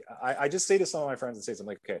 Like I just say to some of my friends in the states, I'm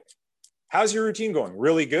like, okay, how's your routine going?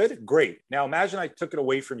 Really good, great. Now imagine I took it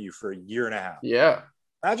away from you for a year and a half. Yeah,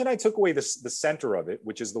 Imagine I took away the center of it,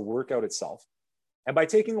 which is the workout itself. And by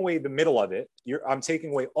taking away the middle of it, I'm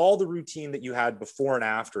taking away all the routine that you had before and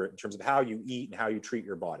after it in terms of how you eat and how you treat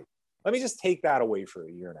your body. Let me just take that away for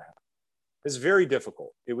a year and a half. It's very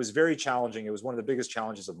difficult. It was very challenging. It was one of the biggest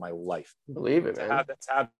challenges of my life believe it, to man.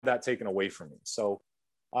 have that taken away from me. So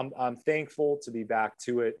I'm thankful to be back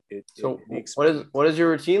to it. It So makes what does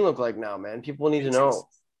your routine look like now, man? People need to makes me know.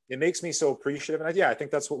 it makes me so appreciative. And I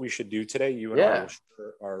think that's what we should do today. You and I will Yeah,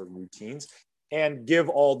 share our routines and give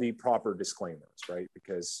all the proper disclaimers, right?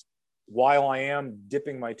 Because while I am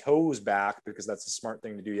dipping my toes back, because that's a smart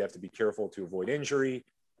thing to do, you have to be careful to avoid injury.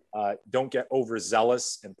 Don't get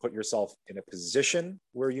overzealous and put yourself in a position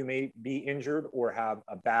where you may be injured or have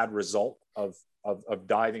a bad result of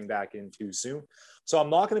diving back in too soon. So I'm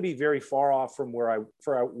not going to be very far off from where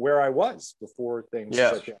I was before things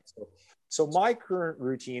yeah. shut down. So my current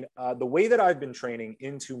routine, the way that I've been training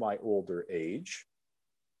into my older age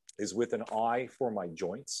is with an eye for my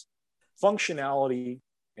joints, functionality,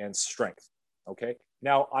 and strength. Okay.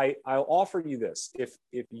 Now I'll offer you this. If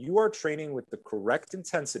you are training with the correct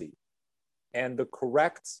intensity and the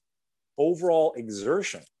correct overall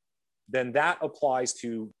exertion, then that applies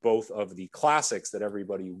to both of the classics that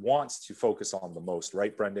everybody wants to focus on the most,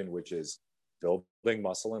 right, Brendan, which is building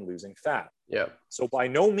muscle and losing fat. Yeah. So by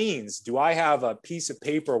no means do I have a piece of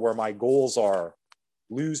paper where my goals are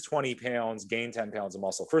lose 20 pounds, gain 10 pounds of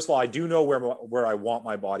muscle. First of all, I do know where I want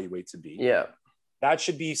my body weight to be. Yeah. That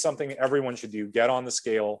should be something everyone should do. Get on the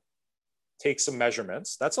scale, take some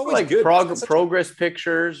measurements. That's always Like good. progress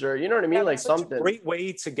pictures, or you know what I mean? Like That's such a something. great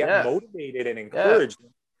way to get Yeah. motivated and Yeah. encouraged.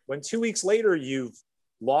 When 2 weeks later you've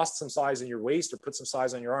lost some size in your waist or put some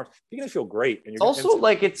size on your arms, you're gonna feel great. And It's also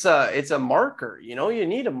like it's a marker, you know, you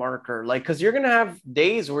need a marker, like because you're gonna have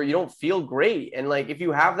days where you don't feel great. And like if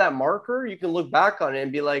you have that marker, you can look back on it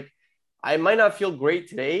and be like, I might not feel great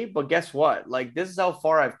today, but guess what? Like this is how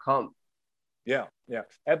far I've come. yeah, yeah.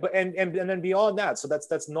 And then beyond that, so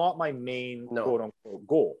that's not my main No. quote unquote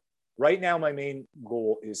goal. Right now, my main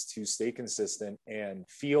goal is to stay consistent and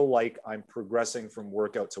feel like I'm progressing from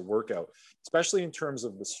workout to workout, especially in terms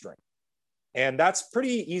of the strength. And that's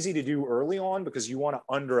pretty easy to do early on because you want to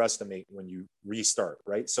underestimate when you restart,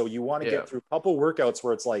 right? So you want to Yeah. get through a couple workouts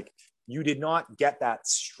where it's like you did not get that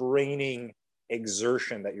straining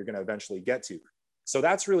exertion that you're going to eventually get to. So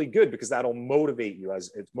that's really good because that'll motivate you,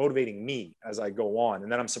 as it's motivating me as I go on.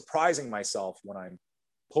 And then I'm surprising myself when I'm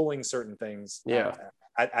pulling certain things Yeah.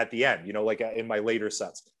 at the end, like in my later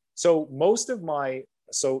sets. So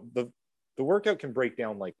the workout can break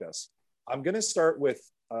down like this. I'm going to start with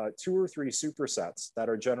 2 or 3 supersets that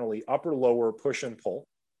are generally upper, lower, push and pull.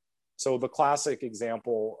 So the classic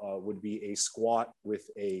example would be a squat with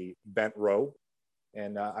a bent row.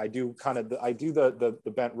 And I do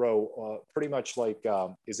the bent row pretty much like,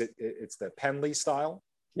 it's the Penley style.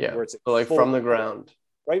 Yeah. Where it's So like full, from the ground.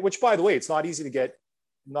 right? Which, by the way, it's not easy to get.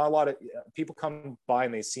 Not a lot of people come by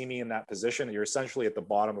and they see me in that position, and you're essentially at the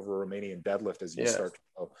bottom of a Romanian deadlift as you start to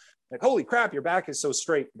go. Like, holy crap, your back is so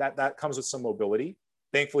straight. That comes with some mobility.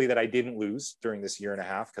 Thankfully, that I didn't lose during this year and a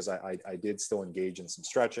half because I did still engage in some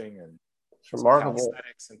stretching and It's remarkable.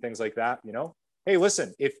 calisthenics and things like that. Hey,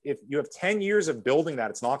 listen, if you have 10 years of building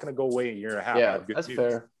that, it's not going to go away a year and a half. Yeah, that's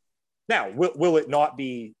fair. Now, will it not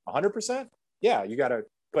be 100%? Yeah, you got to.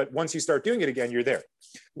 But once you start doing it again, you're there.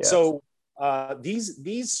 Yeah. So these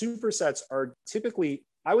supersets are typically,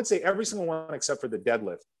 I would say every single one except for the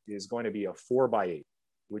deadlift is going to be a 4x8,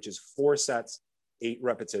 which is 4 sets, 8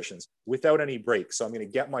 repetitions without any breaks. So I'm going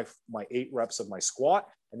to get my 8 reps of my squat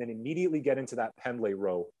and then immediately get into that Pendlay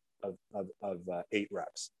row of 8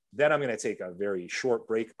 reps. Then I'm going to take a very short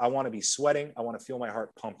break. I want to be sweating. I want to feel my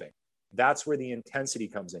heart pumping. That's where the intensity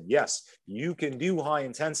comes in. Yes, you can do high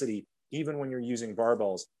intensity even when you're using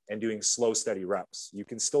barbells and doing slow, steady reps. You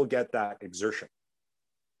can still get that exertion.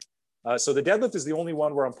 So the deadlift is the only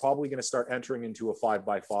one where I'm probably going to start entering into a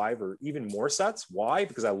 5x5 or even more sets. Why?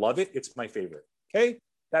 Because I love it. It's my favorite. Okay.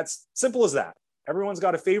 That's simple as that. Everyone's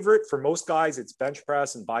got a favorite. For most guys, it's bench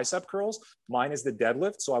press and bicep curls. Mine is the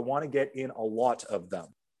deadlift. So I want to get in a lot of them.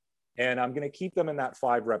 And I'm going to keep them in that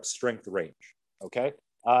 5 rep strength range. Okay.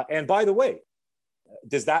 And by the way,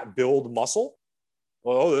 does that build muscle?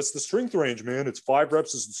 Well, oh, that's the strength range, man. It's 5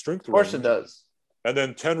 reps is the strength range. Of course it does. And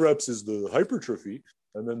then 10 reps is the hypertrophy.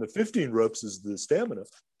 And then the 15 reps is the stamina.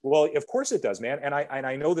 Well, of course it does, man. And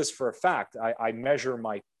I know this for a fact. I measure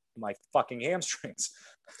my fucking hamstrings.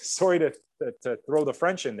 Sorry to throw the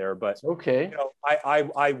French in there, but okay. You know,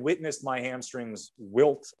 I witnessed my hamstrings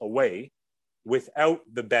wilt away without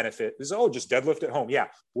the benefit. This is, oh, just deadlift at home. Yeah,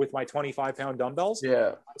 with my 25-pound dumbbells.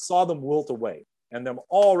 Yeah, I saw them wilt away, and I'm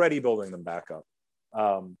already building them back up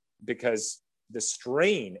because the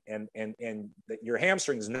strain and your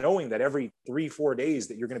hamstrings, knowing that every 3-4 days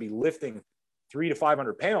that you're going to be lifting 300 to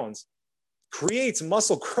 500 pounds, creates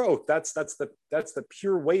muscle growth. That's the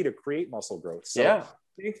pure way to create muscle growth. So yeah.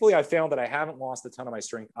 Thankfully, I found that I haven't lost a ton of my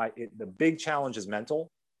strength. The big challenge is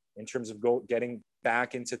mental in terms of getting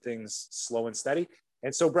back into things slow and steady.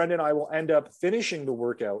 And so, Brendan, I will end up finishing the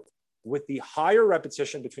workout with the higher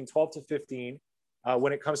repetition between 12 to 15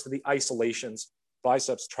 when it comes to the isolations,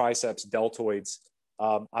 biceps, triceps, deltoids.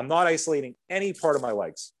 I'm not isolating any part of my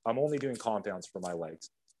legs. I'm only doing compounds for my legs.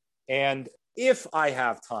 And if I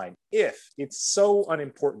have time, if it's so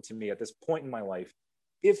unimportant to me at this point in my life,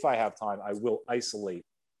 if I have time, I will isolate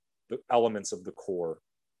the elements of the core,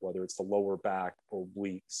 whether it's the lower back,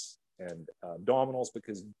 obliques, and abdominals,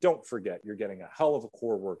 because don't forget, you're getting a hell of a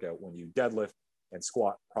core workout when you deadlift and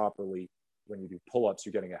squat properly. When you do pull-ups,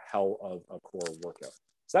 you're getting a hell of a core workout.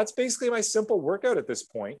 So that's basically my simple workout at this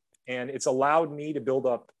point. And it's allowed me to build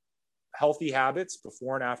up healthy habits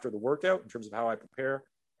before and after the workout in terms of how I prepare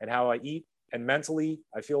and how I eat. And mentally,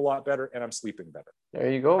 I feel a lot better and I'm sleeping better.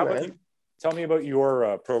 There you go, man. Tell me about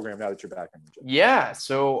your program now that you're back in the gym. Yeah.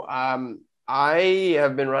 So I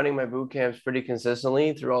have been running my boot camps pretty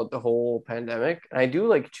consistently throughout the whole pandemic. And I do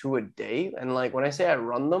like 2 a day. And like when I say I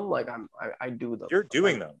run them, like I do them. You're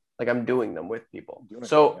doing them. Like I'm doing them with people.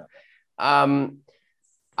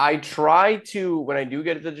 I try to, when I do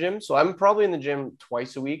get to the gym, so I'm probably in the gym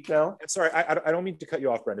twice a week now. And sorry, I don't mean to cut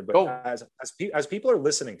you off, Brendan, but as people are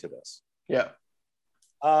listening to this, yeah,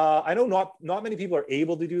 I know not many people are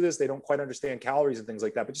able to do this. They don't quite understand calories and things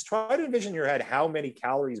like that, but just try to envision in your head how many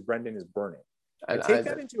calories Brendan is burning. And take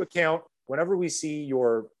that into account whenever we see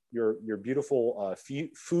your beautiful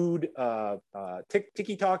food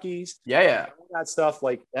tiki-talkies. Yeah. All that stuff.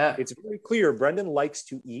 Like, it's very clear Brendan likes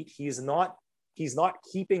to eat. He's not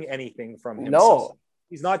keeping anything from himself. No.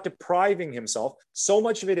 He's not depriving himself. So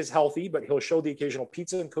much of it is healthy, but he'll show the occasional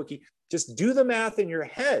pizza and cookie. Just do the math in your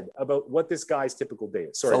head about what this guy's typical day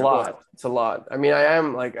is. Sorry, it's a lot. I mean, I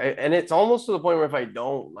am like, and it's almost to the point where if I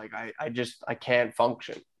don't, like, I can't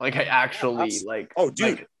function. Like I actually like, oh,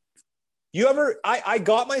 dude, like, I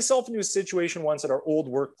got myself into a situation once at our old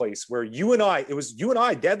workplace where you and I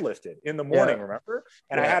deadlifted in the morning, remember?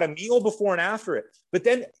 And I had a meal before and after it. But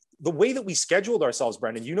then the way that we scheduled ourselves,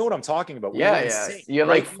 Brendan, you know what I'm talking about. You have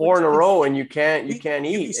like 4 in a row and you can't eat, and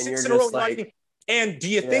you're just like. And do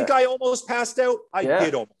you think I almost passed out? I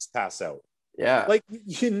did almost pass out. Yeah. Like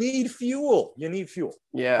you need fuel.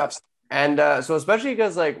 Yeah. Absolutely. And so especially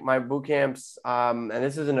because like my boot camps, and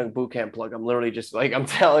this isn't a boot camp plug. I'm literally just like, I'm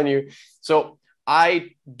telling you. So I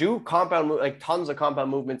do like tons of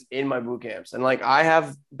compound movements in my boot camps. And like, I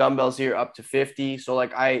have dumbbells here up to 50. So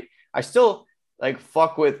like, I still like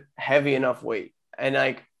fuck with heavy enough weight, and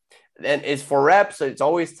like, and it's for reps. So it's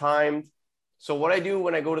always timed. So what I do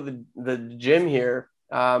when I go to the gym here,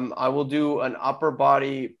 I will do an upper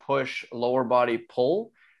body push, lower body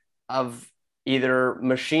pull of either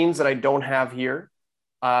machines that I don't have here,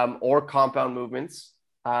 or compound movements.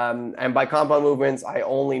 And by compound movements, I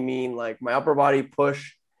only mean like my upper body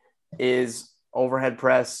push is overhead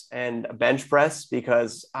press and bench press,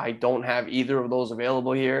 because I don't have either of those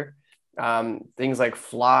available here. Things like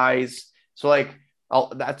flies. So like,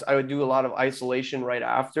 I would do a lot of isolation right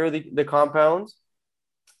after the compounds,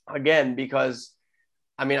 again, because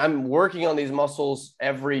I mean, I'm working on these muscles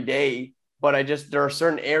every day, but there are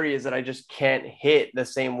certain areas that I just can't hit the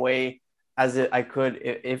same way as I could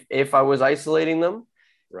if I was isolating them.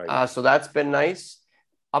 Right. So that's been nice.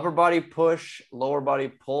 Upper body push, lower body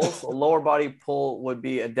pull. So lower body pull would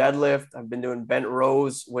be a deadlift. I've been doing bent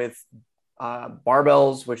rows with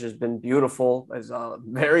barbells, which has been beautiful. It's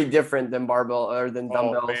very different than barbell or than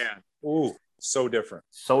dumbbells. Oh, man. Ooh. So different.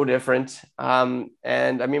 So different. And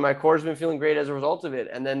I mean, my core's been feeling great as a result of it.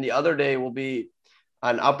 And then the other day will be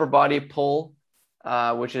an upper body pull,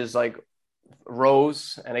 which is like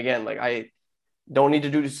rows. And again, like I don't need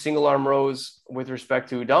to do single arm rows with respect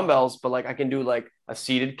to dumbbells, but like I can do like a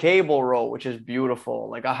seated cable row, which is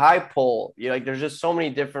beautiful, like a high pull. Like there's just so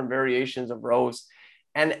many different variations of rows.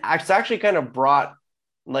 And it's actually kind of brought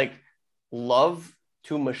like love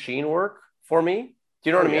to machine work for me. Do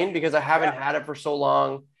you know what I mean? Because I haven't had it for so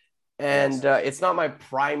long. And it's not my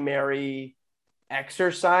primary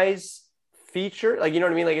exercise feature. Like, you know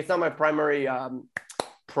what I mean? Like it's not my primary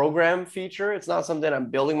program feature. It's not something I'm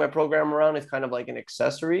building my program around. It's kind of like an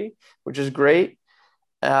accessory, which is great.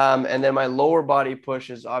 And then my lower body push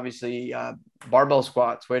is obviously barbell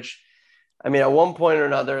squats, which I mean, at one point or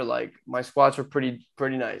another, like my squats were pretty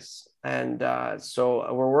nice. And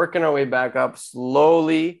so we're working our way back up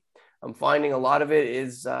slowly. I'm finding a lot of it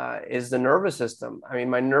is the nervous system. I mean,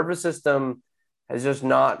 my nervous system has just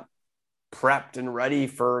not prepped and ready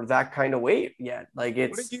for that kind of weight yet. Like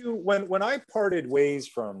it's what did you when I parted ways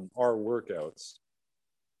from our workouts,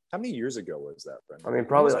 how many years ago was that, Brendan? I mean,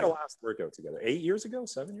 probably like the last workout together. 8 years ago,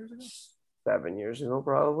 7 years ago? 7 years ago,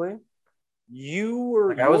 probably. You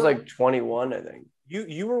were like I was like 21, I think.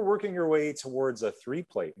 You were working your way towards a 3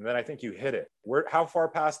 plate, and then I think you hit it. How far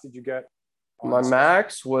past did you get? My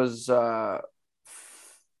max was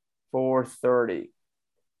 430.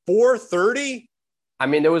 430? I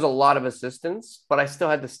mean, there was a lot of assistance, but I still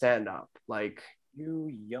had to stand up. Like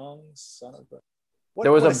you young son of a.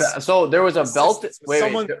 There was a belt.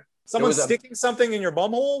 Someone sticking something in your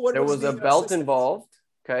bum hole. There was a belt involved.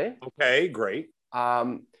 Okay. Okay, great.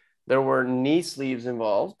 There were knee sleeves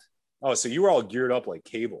involved. Oh, so you were all geared up like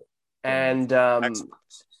Cable. And I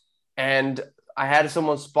had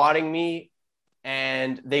someone spotting me,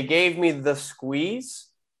 and they gave me the squeeze.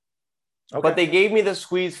 Okay. But they gave me the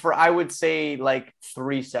squeeze for, I would say, like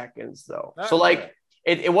 3 seconds though. So like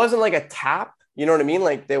it wasn't like a tap. You know what I mean?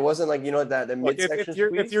 Like there wasn't like, you know, that the midsection squeeze.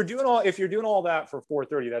 If you're doing all that for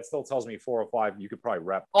 430, that still tells me 405. You could probably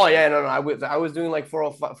rep. Oh yeah, no. I was doing like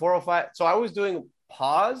 405. So I was doing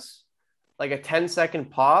pause, like a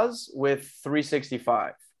 10-second pause with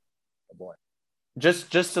 365. Oh boy.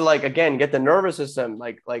 Just to like, again, get the nervous system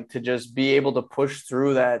like to just be able to push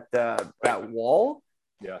through that wall.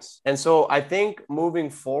 Yes. And so I think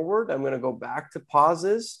moving forward, I'm going to go back to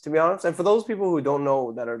pauses, to be honest. And for those people who don't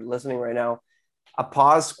know that are listening right now, a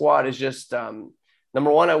pause squat is just,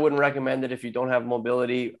 number one, I wouldn't recommend it if you don't have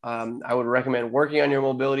mobility. I would recommend working on your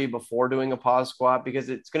mobility before doing a pause squat, because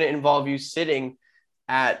it's going to involve you sitting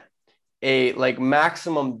at a like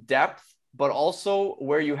maximum depth, but also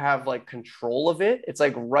where you have like control of it. It's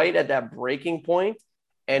like right at that breaking point,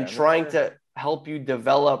 and trying to help you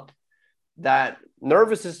develop that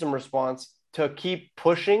nervous system response to keep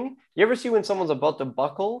pushing. You ever see when someone's about to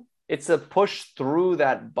buckle? It's a push through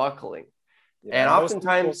that buckling. Yeah, and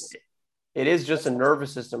oftentimes it is just a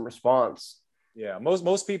nervous system response. Yeah,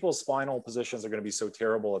 most people's spinal positions are going to be so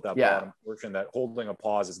terrible at that bottom portion that holding a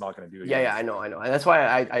pause is not going to do it. Yeah, I know. And that's why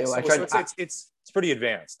I tried. It's pretty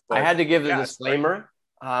advanced. I had to give the disclaimer.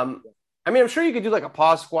 Right. I mean, I'm sure you could do like a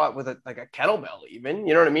pause squat with a kettlebell even,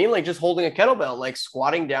 you know what I mean? Like just holding a kettlebell, like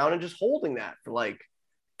squatting down and just holding that for like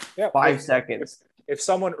 5 seconds. If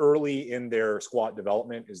someone early in their squat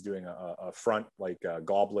development is doing a front, like a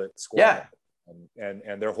goblet squat,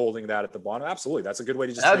 and they're holding that at the bottom, absolutely. That's a good way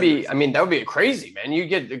to just. That would be crazy, man. You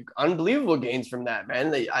get unbelievable gains from that,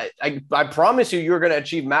 man. I promise you're going to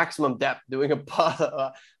achieve maximum depth doing a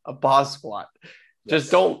pause squat.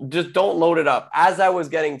 Yes. Just don't load it up. As I was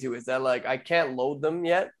getting to is that like I can't load them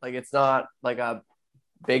yet. Like it's not like a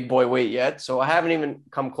big boy weight yet. So I haven't even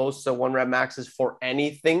come close to 1 rep maxes for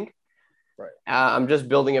anything. Right. I'm just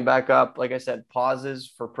building it back up. Like I said,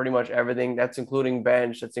 pauses for pretty much everything. That's including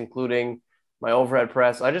bench. That's including my overhead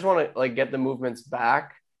press. I just want to like get the movements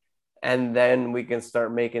back, and then we can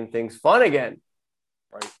start making things fun again.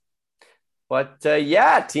 Right. But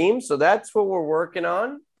team. So that's what we're working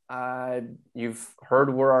on. You've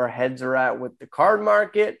heard where our heads are at with the card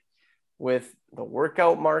market, with the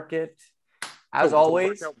workout market. As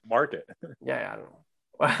always, workout market. I don't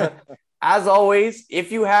know. As always,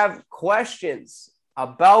 if you have questions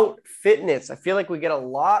about fitness, I feel like we get a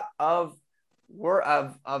lot of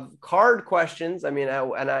card questions. I mean,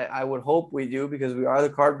 I would hope we do, because we are the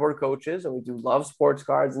cardboard coaches and we do love sports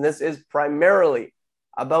cards. And this is primarily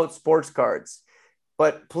about sports cards.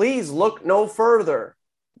 But please look no further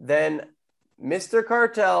than Mr.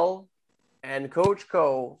 Cartel and Coach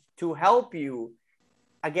Co to help you.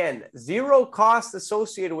 Again, zero cost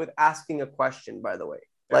associated with asking a question, by the way.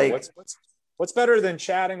 Like, what's better than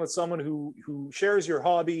chatting with someone who shares your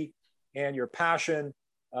hobby and your passion,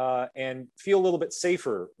 and feel a little bit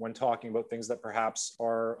safer when talking about things that perhaps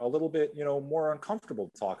are a little bit, more uncomfortable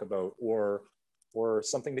to talk about, or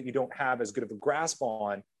something that you don't have as good of a grasp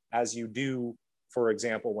on as you do, for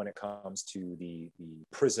example, when it comes to the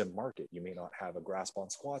prism market. You may not have a grasp on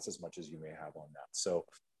squats as much as you may have on that. So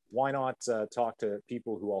why not talk to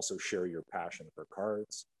people who also share your passion for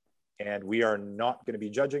cards? And we are not going to be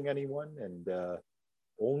judging anyone, and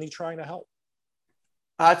only trying to help.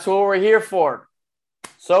 That's what we're here for.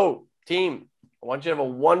 So, team, I want you to have a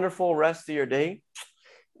wonderful rest of your day.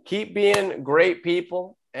 Keep being great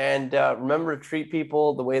people, and remember to treat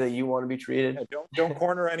people the way that you want to be treated. Yeah, don't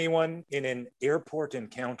corner anyone in an airport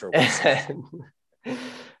encounter.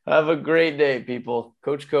 Have a great day, people.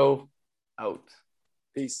 Coach Co, out.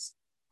 Peace.